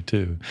impact on you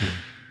too.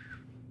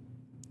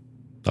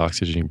 The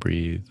oxygen you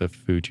breathe, the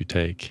food you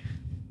take.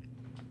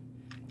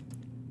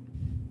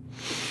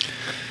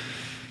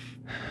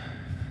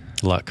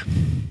 Luck.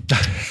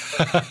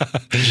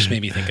 It just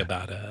made me think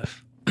about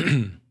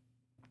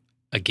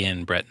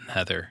again, Brett and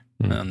Heather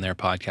on their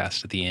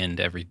podcast. At the end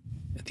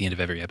of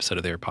every episode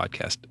of their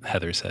podcast,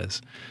 Heather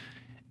says,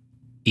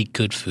 "Eat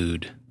good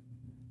food,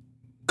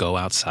 go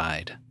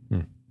outside."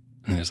 And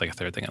there's like a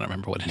third thing, I don't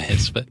remember what it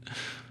is, but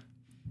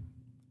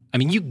I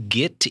mean, you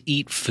get to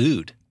eat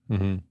food.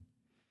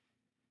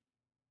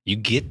 You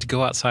get to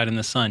go outside in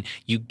the sun.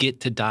 You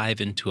get to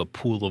dive into a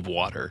pool of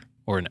water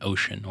or an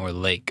ocean or a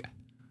lake.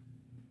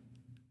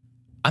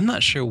 I'm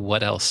not sure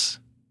what else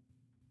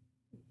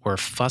we're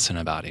fussing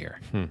about here.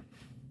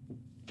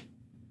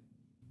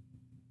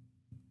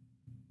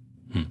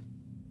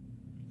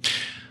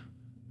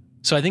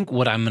 So I think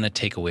what I'm going to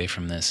take away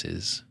from this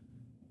is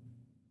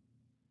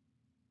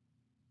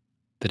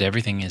that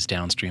everything is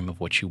downstream of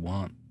what you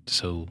want.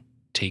 So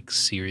take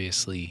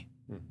seriously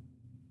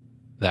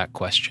that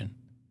question.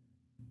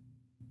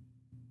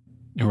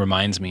 It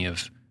reminds me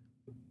of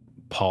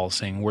Paul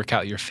saying, work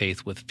out your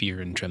faith with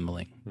fear and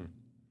trembling.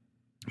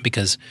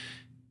 Because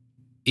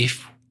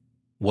if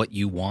what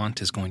you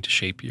want is going to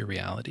shape your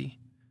reality,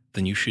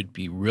 then you should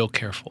be real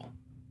careful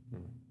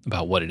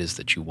about what it is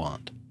that you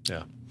want.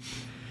 Yeah.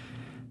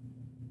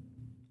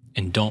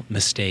 And don't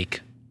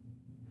mistake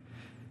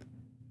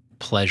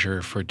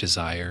pleasure for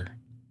desire.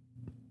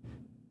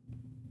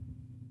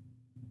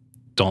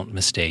 Don't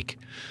mistake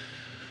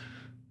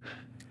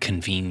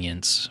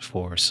convenience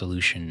for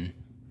solution.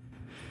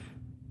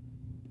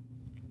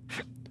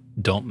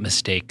 Don't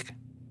mistake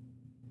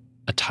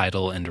a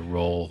title and a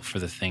role for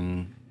the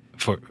thing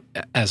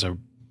as a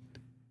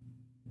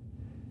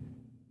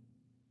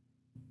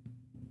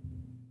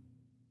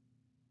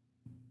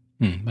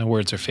my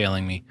words are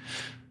failing me.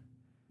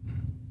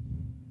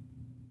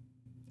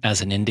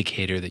 As an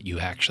indicator that you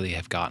actually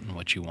have gotten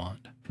what you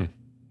want.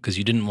 Because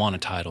you didn't want a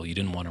title, you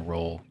didn't want a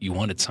role, you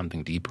wanted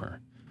something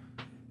deeper.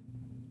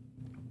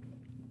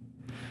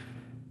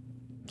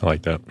 I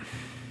like that.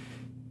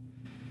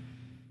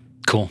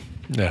 Cool.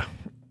 Yeah.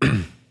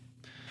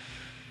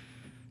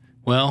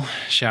 Well,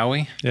 shall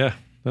we? Yeah,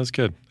 that's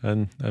good.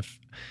 And I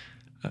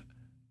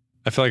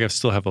feel like I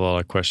still have a lot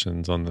of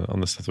questions on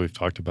the stuff that we've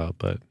talked about,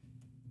 but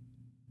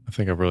I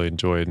think I've really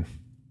enjoyed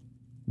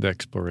the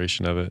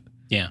exploration of it.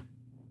 Yeah.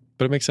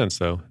 But it makes sense,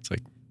 though. It's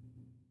like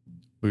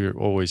we're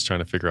always trying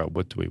to figure out,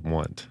 what do we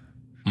want?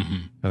 I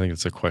think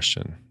it's a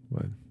question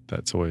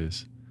that's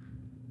always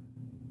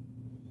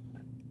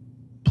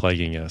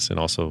plaguing us and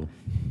also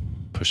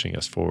pushing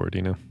us forward,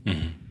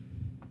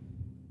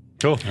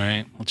 Cool. All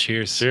right. Well,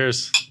 cheers.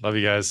 Cheers. Love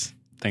you guys.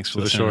 Thanks for To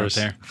the listening shores.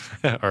 out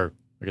there. Or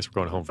I guess we're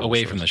going home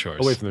Away from the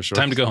shores. Away from the shores.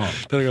 Time to go home.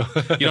 Time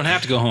to go. You don't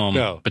have to go home,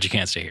 No. but you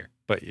can't stay here.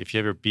 But if you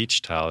have your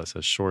beach towel, it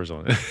says shores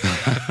on it.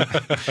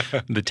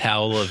 The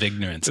towel of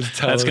ignorance.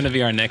 That's going to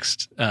be our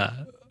next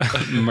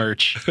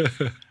merch.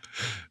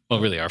 Well,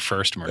 really, our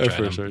first merch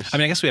item. I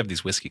mean, I guess we have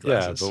these whiskey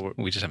glasses. Yeah, but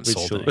we just haven't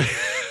sold any.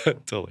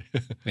 Totally.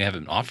 We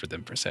haven't offered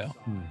them for sale.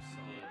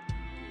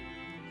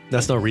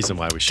 That's no reason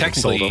why we should have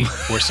sold them.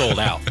 We're sold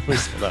out. We're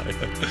sold out.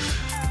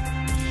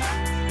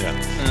 Yeah.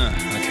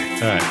 Okay.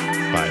 All right.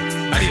 Bye.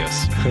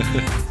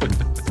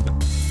 Adios.